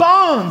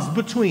 bonds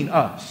between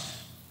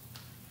us.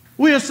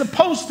 We are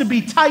supposed to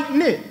be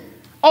tight-knit,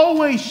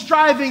 always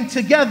striving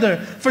together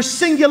for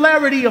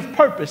singularity of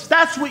purpose.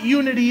 That's what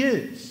unity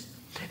is.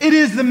 It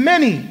is the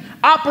many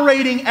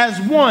operating as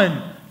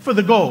one for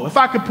the goal. If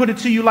I could put it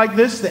to you like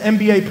this, the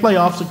NBA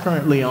playoffs are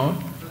currently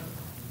on.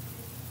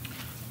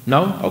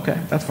 No? Okay,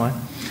 that's fine.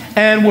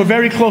 And we're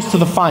very close to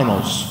the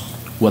finals.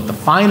 What the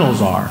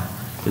finals are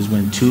is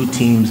when two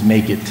teams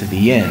make it to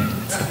the end.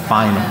 It's the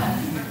final.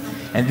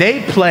 And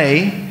they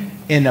play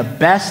in a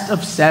best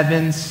of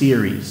 7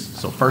 series.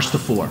 So first to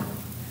 4.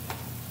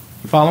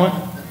 You following?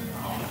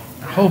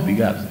 I hope you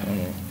guys.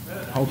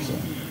 I hope so.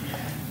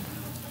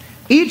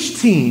 Each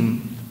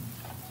team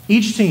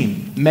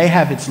may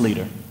have its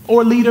leader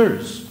or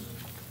leaders.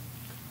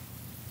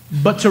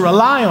 But to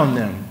rely on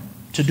them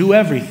to do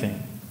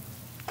everything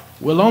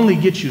will only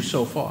get you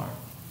so far.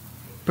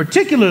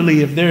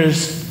 Particularly if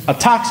there's a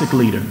toxic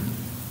leader.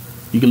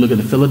 You can look at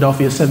the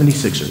Philadelphia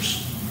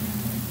 76ers.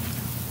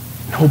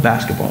 No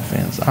basketball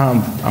fans.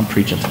 I'm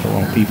preaching to the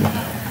wrong people.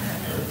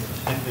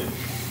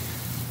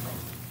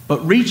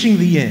 But reaching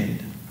the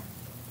end,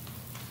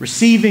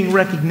 receiving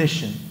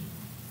recognition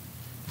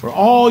for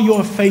all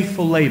your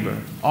faithful labor,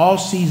 all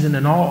season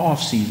and all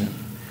off season,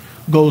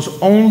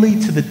 goes only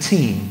to the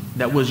team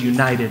that was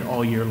united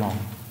all year long.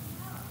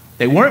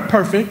 They weren't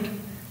perfect.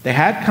 They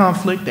had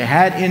conflict. They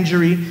had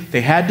injury.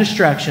 They had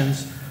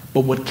distractions.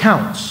 But what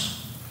counts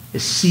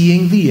is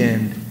seeing the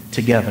end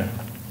together.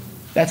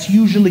 That's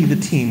usually the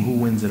team who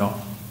wins it all.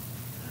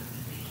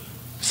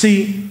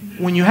 See,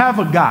 when you have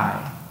a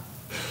guy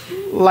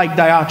like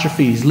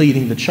Diotrephes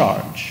leading the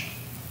charge,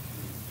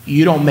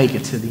 you don't make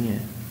it to the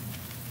end.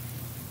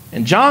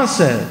 And John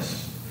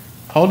says,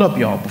 hold up,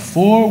 y'all.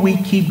 Before we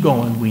keep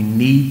going, we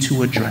need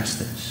to address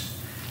this.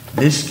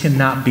 This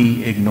cannot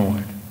be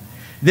ignored.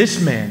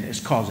 This man is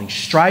causing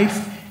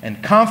strife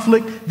and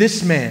conflict.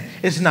 This man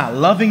is not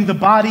loving the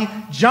body.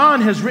 John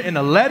has written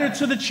a letter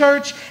to the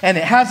church and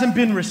it hasn't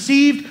been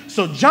received.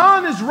 So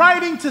John is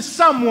writing to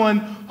someone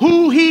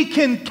who he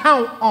can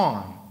count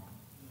on.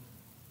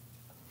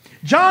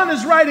 John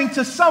is writing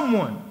to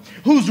someone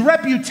whose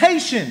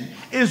reputation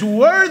is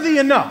worthy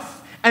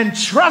enough and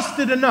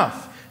trusted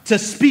enough to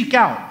speak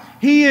out.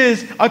 He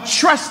is a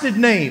trusted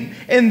name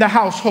in the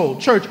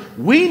household. Church,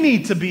 we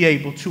need to be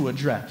able to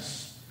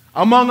address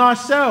among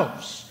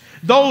ourselves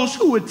those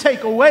who would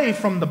take away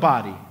from the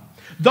body,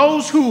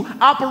 those who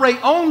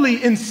operate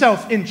only in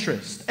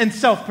self-interest and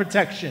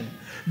self-protection,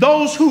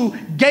 those who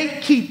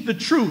gatekeep the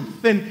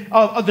truth and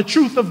the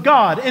truth of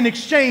God in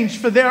exchange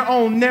for their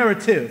own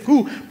narrative,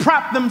 who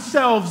prop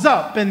themselves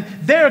up and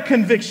their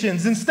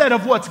convictions instead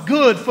of what's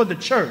good for the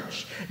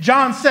church.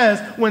 John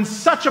says when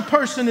such a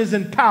person is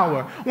in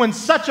power, when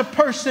such a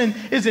person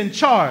is in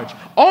charge,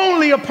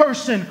 only a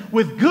person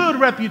with good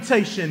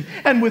reputation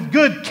and with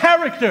good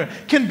character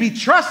can be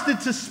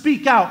trusted to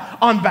speak out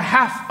on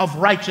behalf of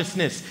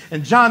righteousness.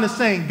 And John is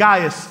saying,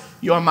 Gaius,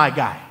 you're my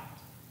guy.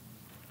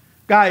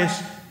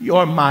 Gaius,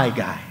 you're my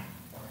guy.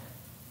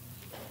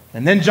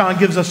 And then John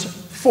gives us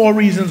 4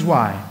 reasons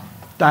why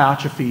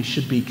Diotrephes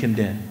should be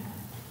condemned.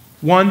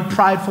 1,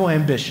 prideful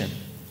ambition.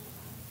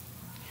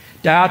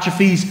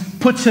 Diotrephes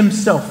puts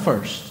himself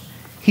first.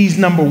 He's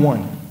number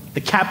 1,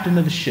 the captain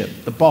of the ship,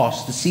 the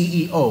boss, the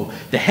CEO,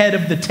 the head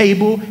of the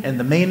table, and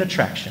the main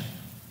attraction.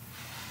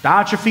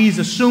 Diotrephes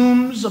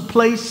assumes a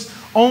place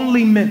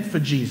only meant for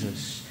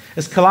Jesus.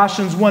 As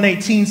Colossians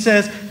 1:18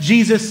 says,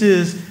 Jesus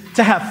is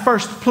to have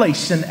first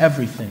place in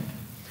everything.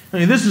 I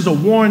mean, this is a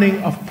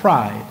warning of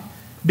pride,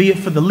 be it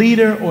for the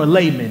leader or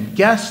layman,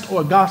 guest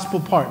or gospel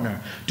partner.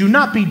 Do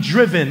not be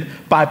driven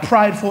by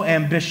prideful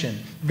ambition.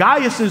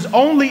 Gaius's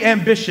only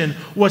ambition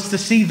was to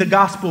see the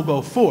gospel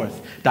go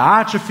forth.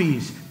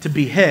 Diotrephes to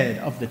be head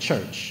of the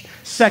church.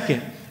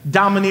 2nd,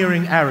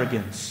 domineering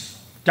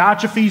arrogance.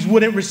 Diotrephes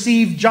wouldn't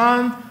receive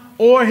John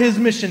or his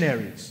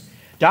missionaries.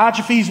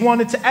 Diotrephes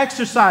wanted to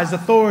exercise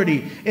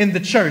authority in the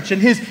church,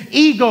 and his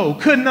ego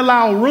couldn't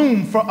allow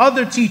room for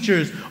other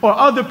teachers or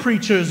other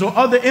preachers or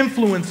other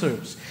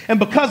influencers. And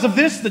because of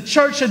this, the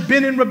church had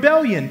been in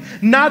rebellion,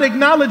 not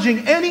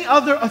acknowledging any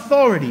other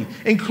authority,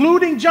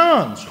 including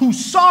John's, who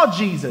saw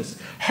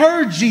Jesus,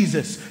 heard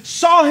Jesus,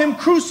 saw him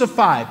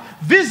crucified,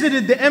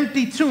 visited the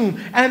empty tomb,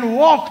 and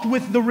walked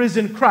with the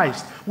risen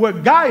Christ, where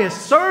Gaius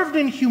served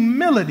in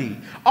humility,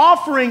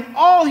 offering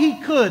all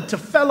he could to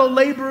fellow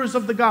laborers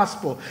of the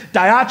gospel.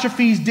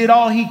 Diotrephes did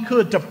all he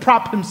could to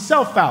prop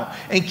himself out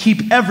and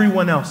keep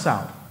everyone else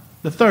out.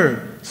 The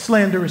third,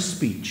 slanderous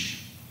speech.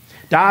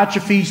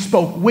 Diotrephes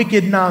spoke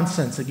wicked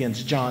nonsense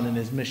against John and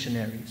his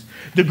missionaries.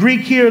 The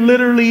Greek here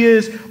literally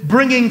is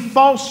bringing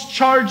false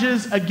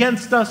charges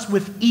against us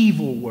with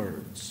evil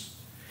words.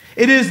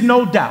 It is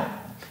no doubt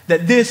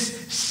that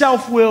this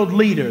self-willed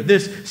leader,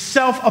 this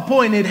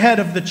self-appointed head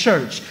of the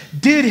church,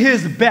 did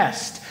his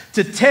best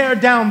to tear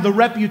down the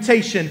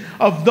reputation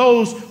of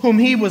those whom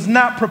he was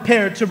not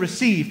prepared to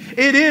receive.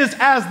 It is,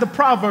 as the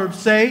Proverbs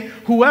say,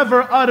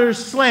 whoever utters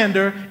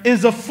slander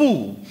is a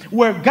fool.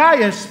 Where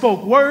Gaius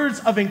spoke words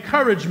of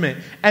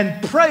encouragement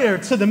and prayer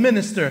to the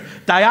minister,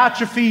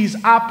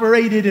 Diotrephes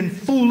operated in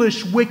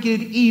foolish,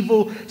 wicked,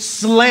 evil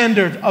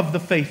slander of the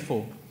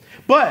faithful.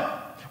 But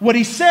what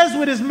he says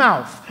with his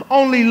mouth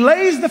only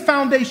lays the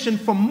foundation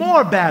for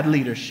more bad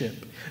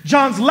leadership.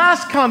 John's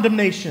last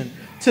condemnation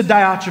to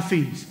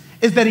Diotrephes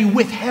is that he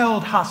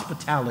withheld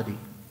hospitality.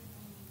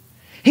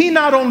 He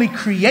not only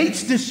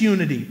creates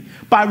disunity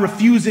by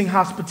refusing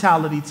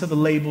hospitality to the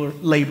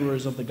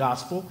laborers of the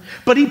gospel,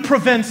 but he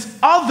prevents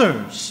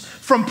others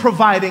from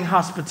providing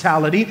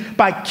hospitality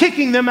by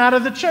kicking them out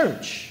of the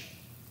church.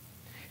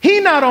 He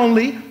not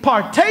only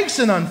partakes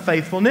in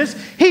unfaithfulness,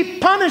 he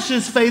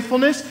punishes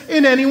faithfulness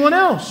in anyone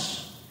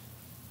else.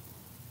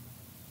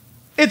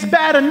 It's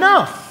bad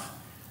enough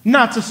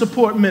not to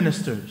support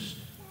ministers.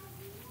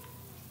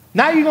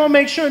 Now you're going to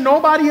make sure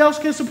nobody else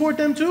can support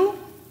them too?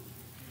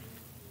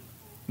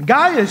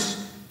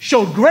 Gaius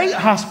showed great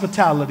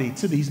hospitality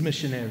to these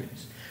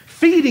missionaries,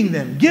 feeding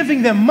them,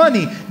 giving them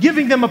money,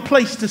 giving them a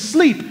place to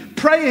sleep,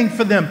 praying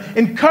for them,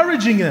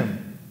 encouraging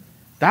them.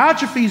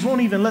 Diotrephes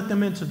won't even let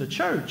them into the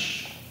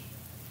church.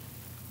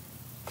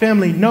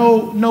 Family,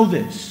 know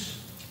this.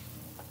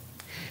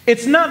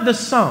 It's not the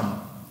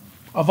sum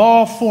of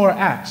all four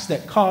acts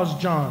that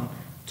caused John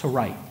to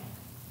write.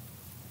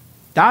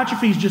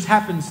 Diotrephes just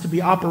happens to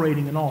be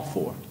operating in all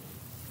four.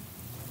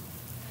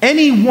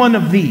 Any one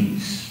of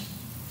these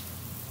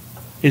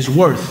is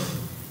worth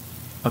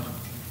a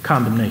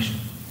condemnation.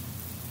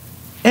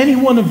 Any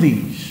one of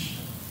these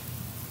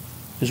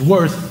is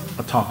worth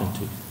a talking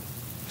to.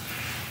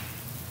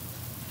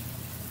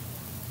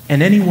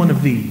 And any one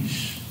of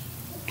these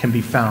can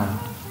be found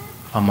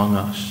among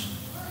us.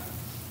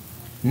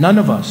 None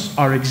of us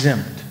are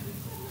exempt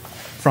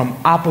from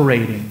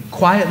operating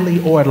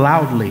quietly or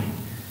loudly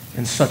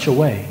in such a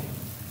way.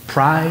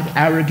 Pride,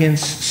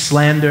 arrogance,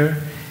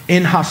 slander,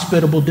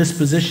 inhospitable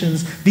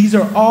dispositions, these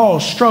are all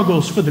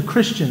struggles for the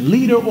Christian,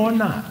 leader or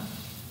not.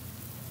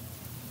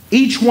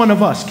 Each one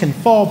of us can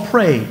fall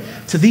prey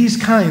to these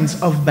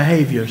kinds of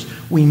behaviors.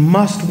 We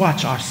must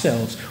watch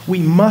ourselves. We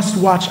must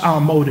watch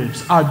our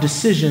motives, our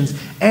decisions,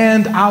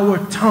 and our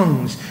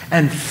tongues,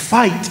 and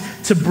fight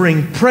to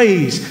bring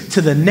praise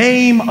to the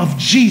name of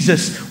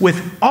Jesus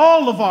with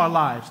all of our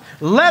lives.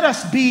 Let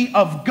us be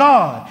of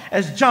God,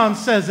 as John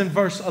says in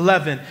verse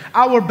 11.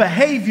 Our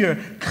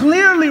behavior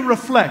clearly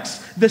reflects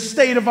the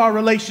state of our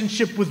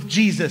relationship with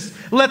Jesus.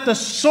 Let the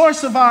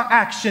source of our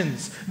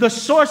actions, the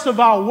source of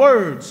our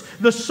words,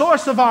 the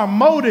source of our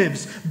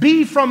motives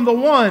be from the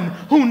one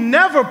who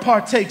never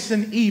partakes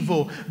in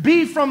evil.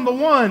 Be from the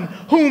one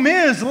whom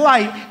is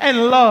light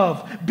and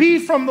love. Be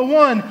from the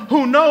one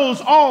who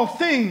knows all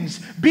things.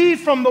 Be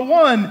from the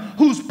one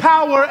whose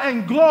power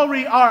and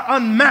glory are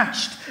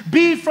unmatched.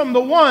 Be from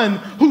the one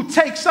who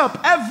takes up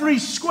every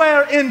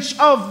square inch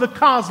of the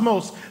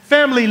cosmos.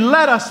 Family,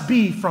 let us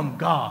be from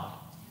God.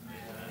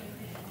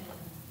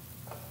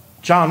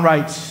 John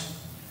writes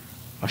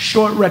a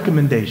short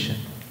recommendation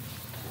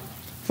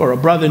for a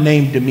brother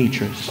named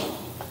Demetrius.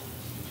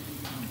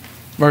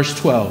 Verse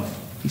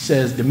 12, he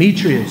says,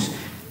 Demetrius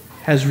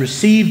has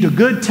received a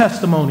good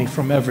testimony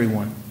from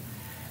everyone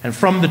and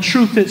from the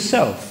truth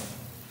itself.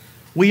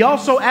 We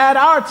also add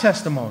our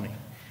testimony,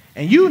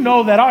 and you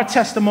know that our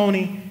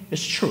testimony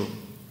is true.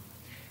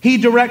 He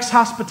directs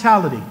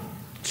hospitality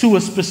to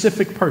a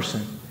specific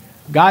person.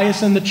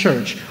 Gaius and the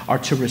church are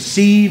to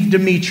receive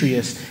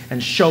Demetrius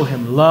and show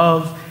him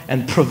love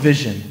and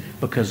provision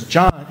because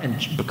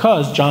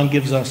John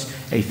gives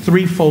us a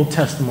threefold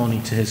testimony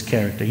to his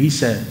character. He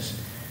says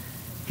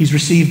he's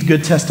received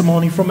good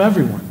testimony from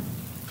everyone.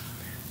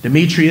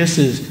 Demetrius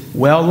is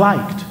well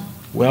liked,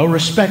 well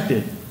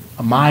respected,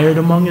 admired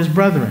among his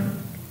brethren.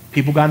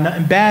 People got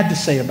nothing bad to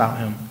say about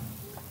him.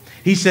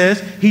 He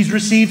says he's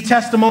received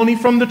testimony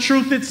from the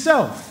truth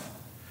itself.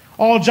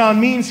 All John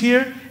means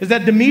here is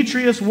that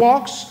Demetrius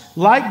walks,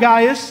 like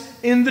Gaius,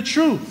 in the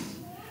truth.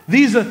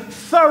 These are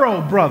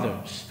thorough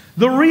brothers,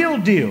 the real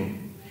deal.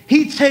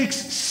 He takes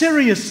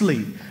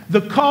seriously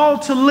the call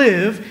to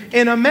live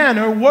in a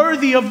manner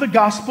worthy of the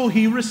gospel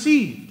he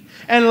received.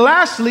 And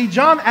lastly,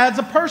 John adds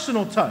a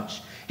personal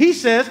touch. He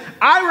says,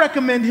 I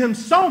recommend him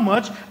so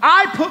much,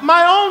 I put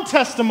my own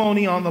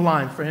testimony on the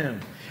line for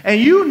him. And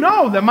you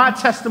know that my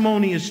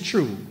testimony is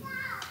true.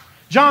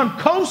 John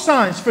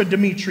co-signs for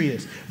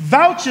Demetrius,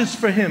 vouches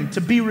for him to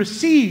be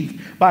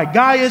received by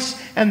Gaius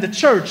and the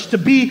church, to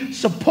be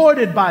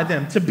supported by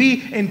them, to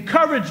be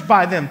encouraged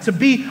by them, to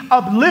be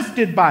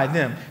uplifted by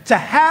them, to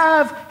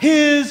have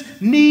his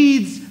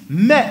needs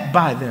met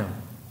by them.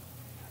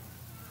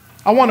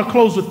 I want to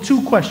close with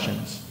two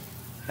questions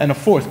and a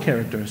fourth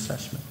character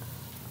assessment.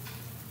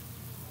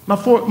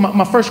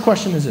 My first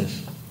question is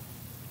this: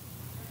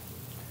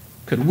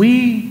 could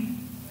we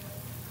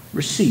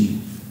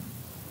receive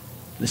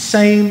the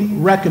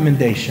same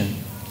recommendation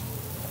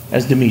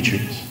as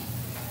Demetrius?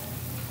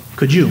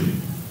 Could you?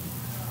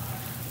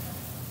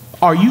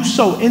 Are you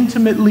so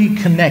intimately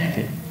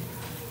connected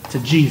to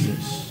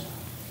Jesus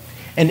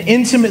and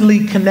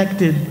intimately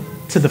connected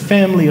to the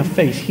family of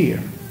faith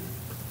here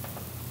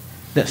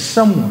that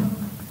someone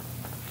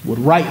would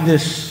write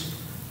this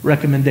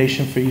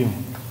recommendation for you?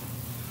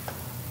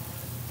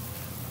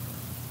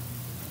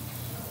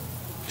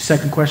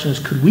 Second question is,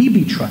 could we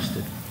be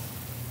trusted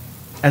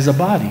as a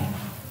body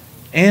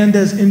and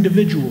as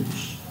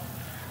individuals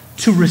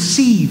to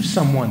receive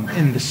someone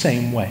in the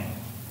same way?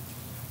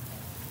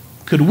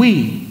 Could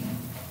we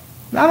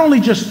not only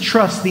just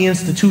trust the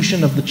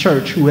institution of the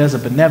church who has a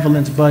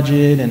benevolence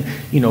budget and,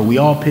 we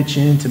all pitch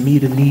in to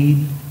meet a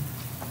need?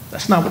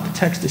 That's not what the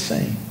text is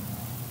saying.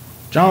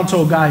 John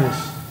told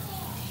Gaius,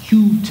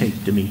 you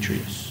take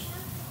Demetrius.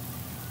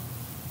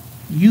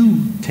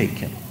 You take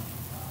him.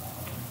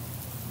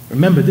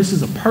 Remember, this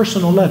is a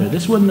personal letter.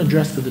 This wasn't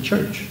addressed to the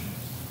church.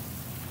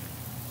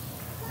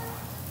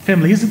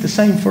 Family, is it the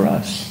same for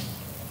us?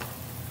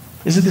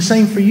 Is it the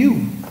same for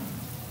you?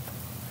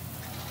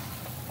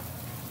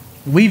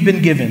 We've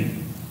been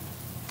given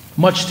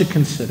much to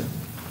consider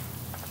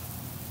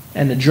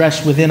and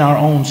address within our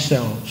own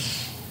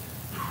selves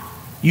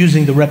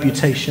using the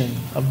reputation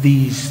of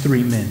these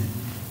three men.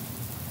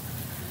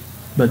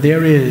 But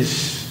there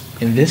is,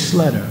 in this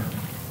letter,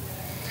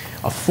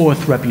 a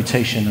fourth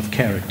reputation of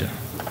character.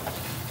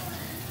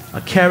 A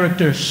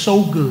character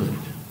so good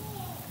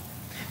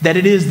that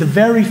it is the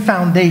very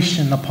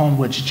foundation upon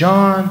which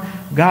John,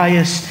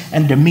 Gaius,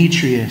 and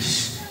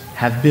Demetrius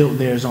have built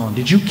theirs on.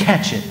 Did you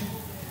catch it?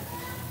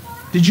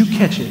 Did you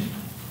catch it?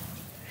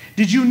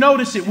 Did you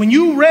notice it? When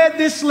you read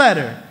this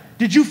letter,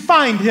 did you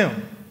find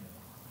him?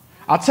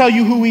 I'll tell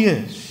you who he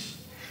is.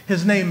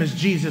 His name is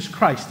Jesus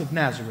Christ of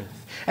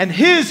Nazareth. And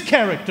his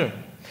character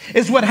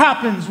is what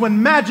happens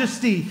when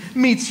majesty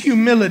meets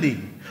humility,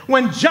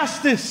 when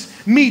justice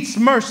meets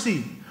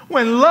mercy,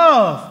 when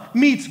love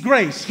meets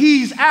grace.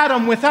 He's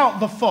Adam without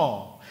the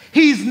fall.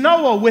 He's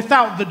Noah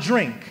without the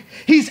drink.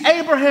 He's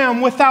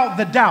Abraham without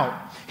the doubt.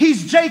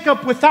 He's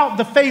Jacob without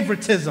the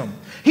favoritism.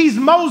 He's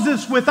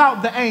Moses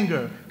without the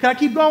anger. Can I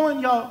keep going,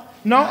 y'all?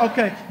 No?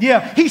 Okay.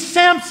 Yeah. He's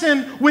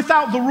Samson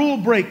without the rule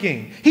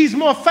breaking. He's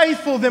more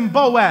faithful than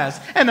Boaz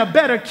and a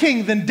better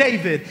king than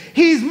David.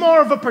 He's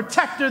more of a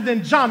protector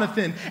than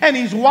Jonathan, and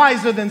he's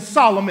wiser than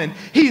Solomon.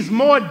 He's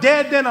more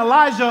dead than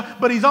Elijah,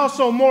 but he's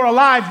also more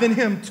alive than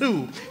him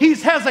too.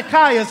 He's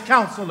Hezekiah's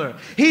counselor.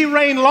 He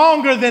reigned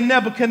longer than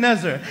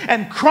Nebuchadnezzar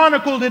and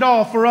chronicled it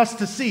all for us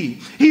to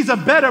see. He's a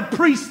better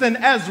priest than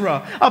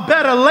Ezra, a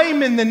better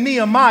layman than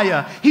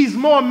Nehemiah. He's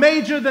more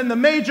major than the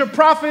major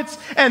prophets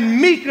and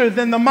meeker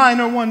than the minor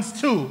ones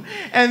too.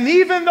 And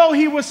even though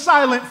he was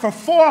silent for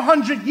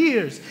 400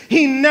 years,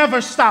 he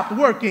never stopped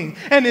working.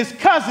 And his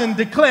cousin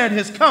declared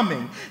his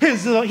coming.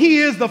 He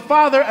is the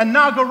Father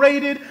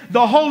inaugurated,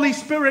 the Holy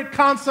Spirit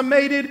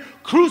consummated,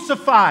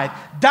 crucified,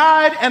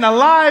 died, and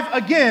alive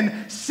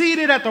again,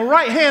 seated at the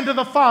right hand of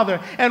the Father.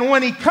 And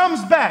when he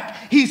comes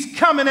back, he's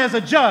coming as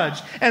a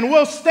judge. And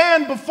we'll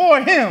stand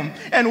before him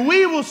and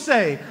we will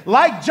say,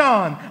 like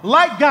John,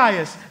 like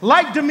Gaius,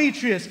 like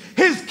Demetrius,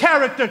 his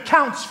character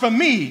counts for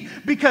me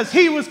because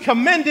he was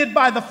commended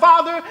by the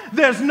Father.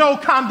 There's no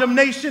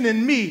condemnation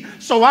in me.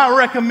 So I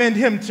recommend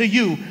him to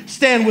you.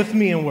 Stand with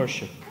me and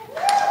worship.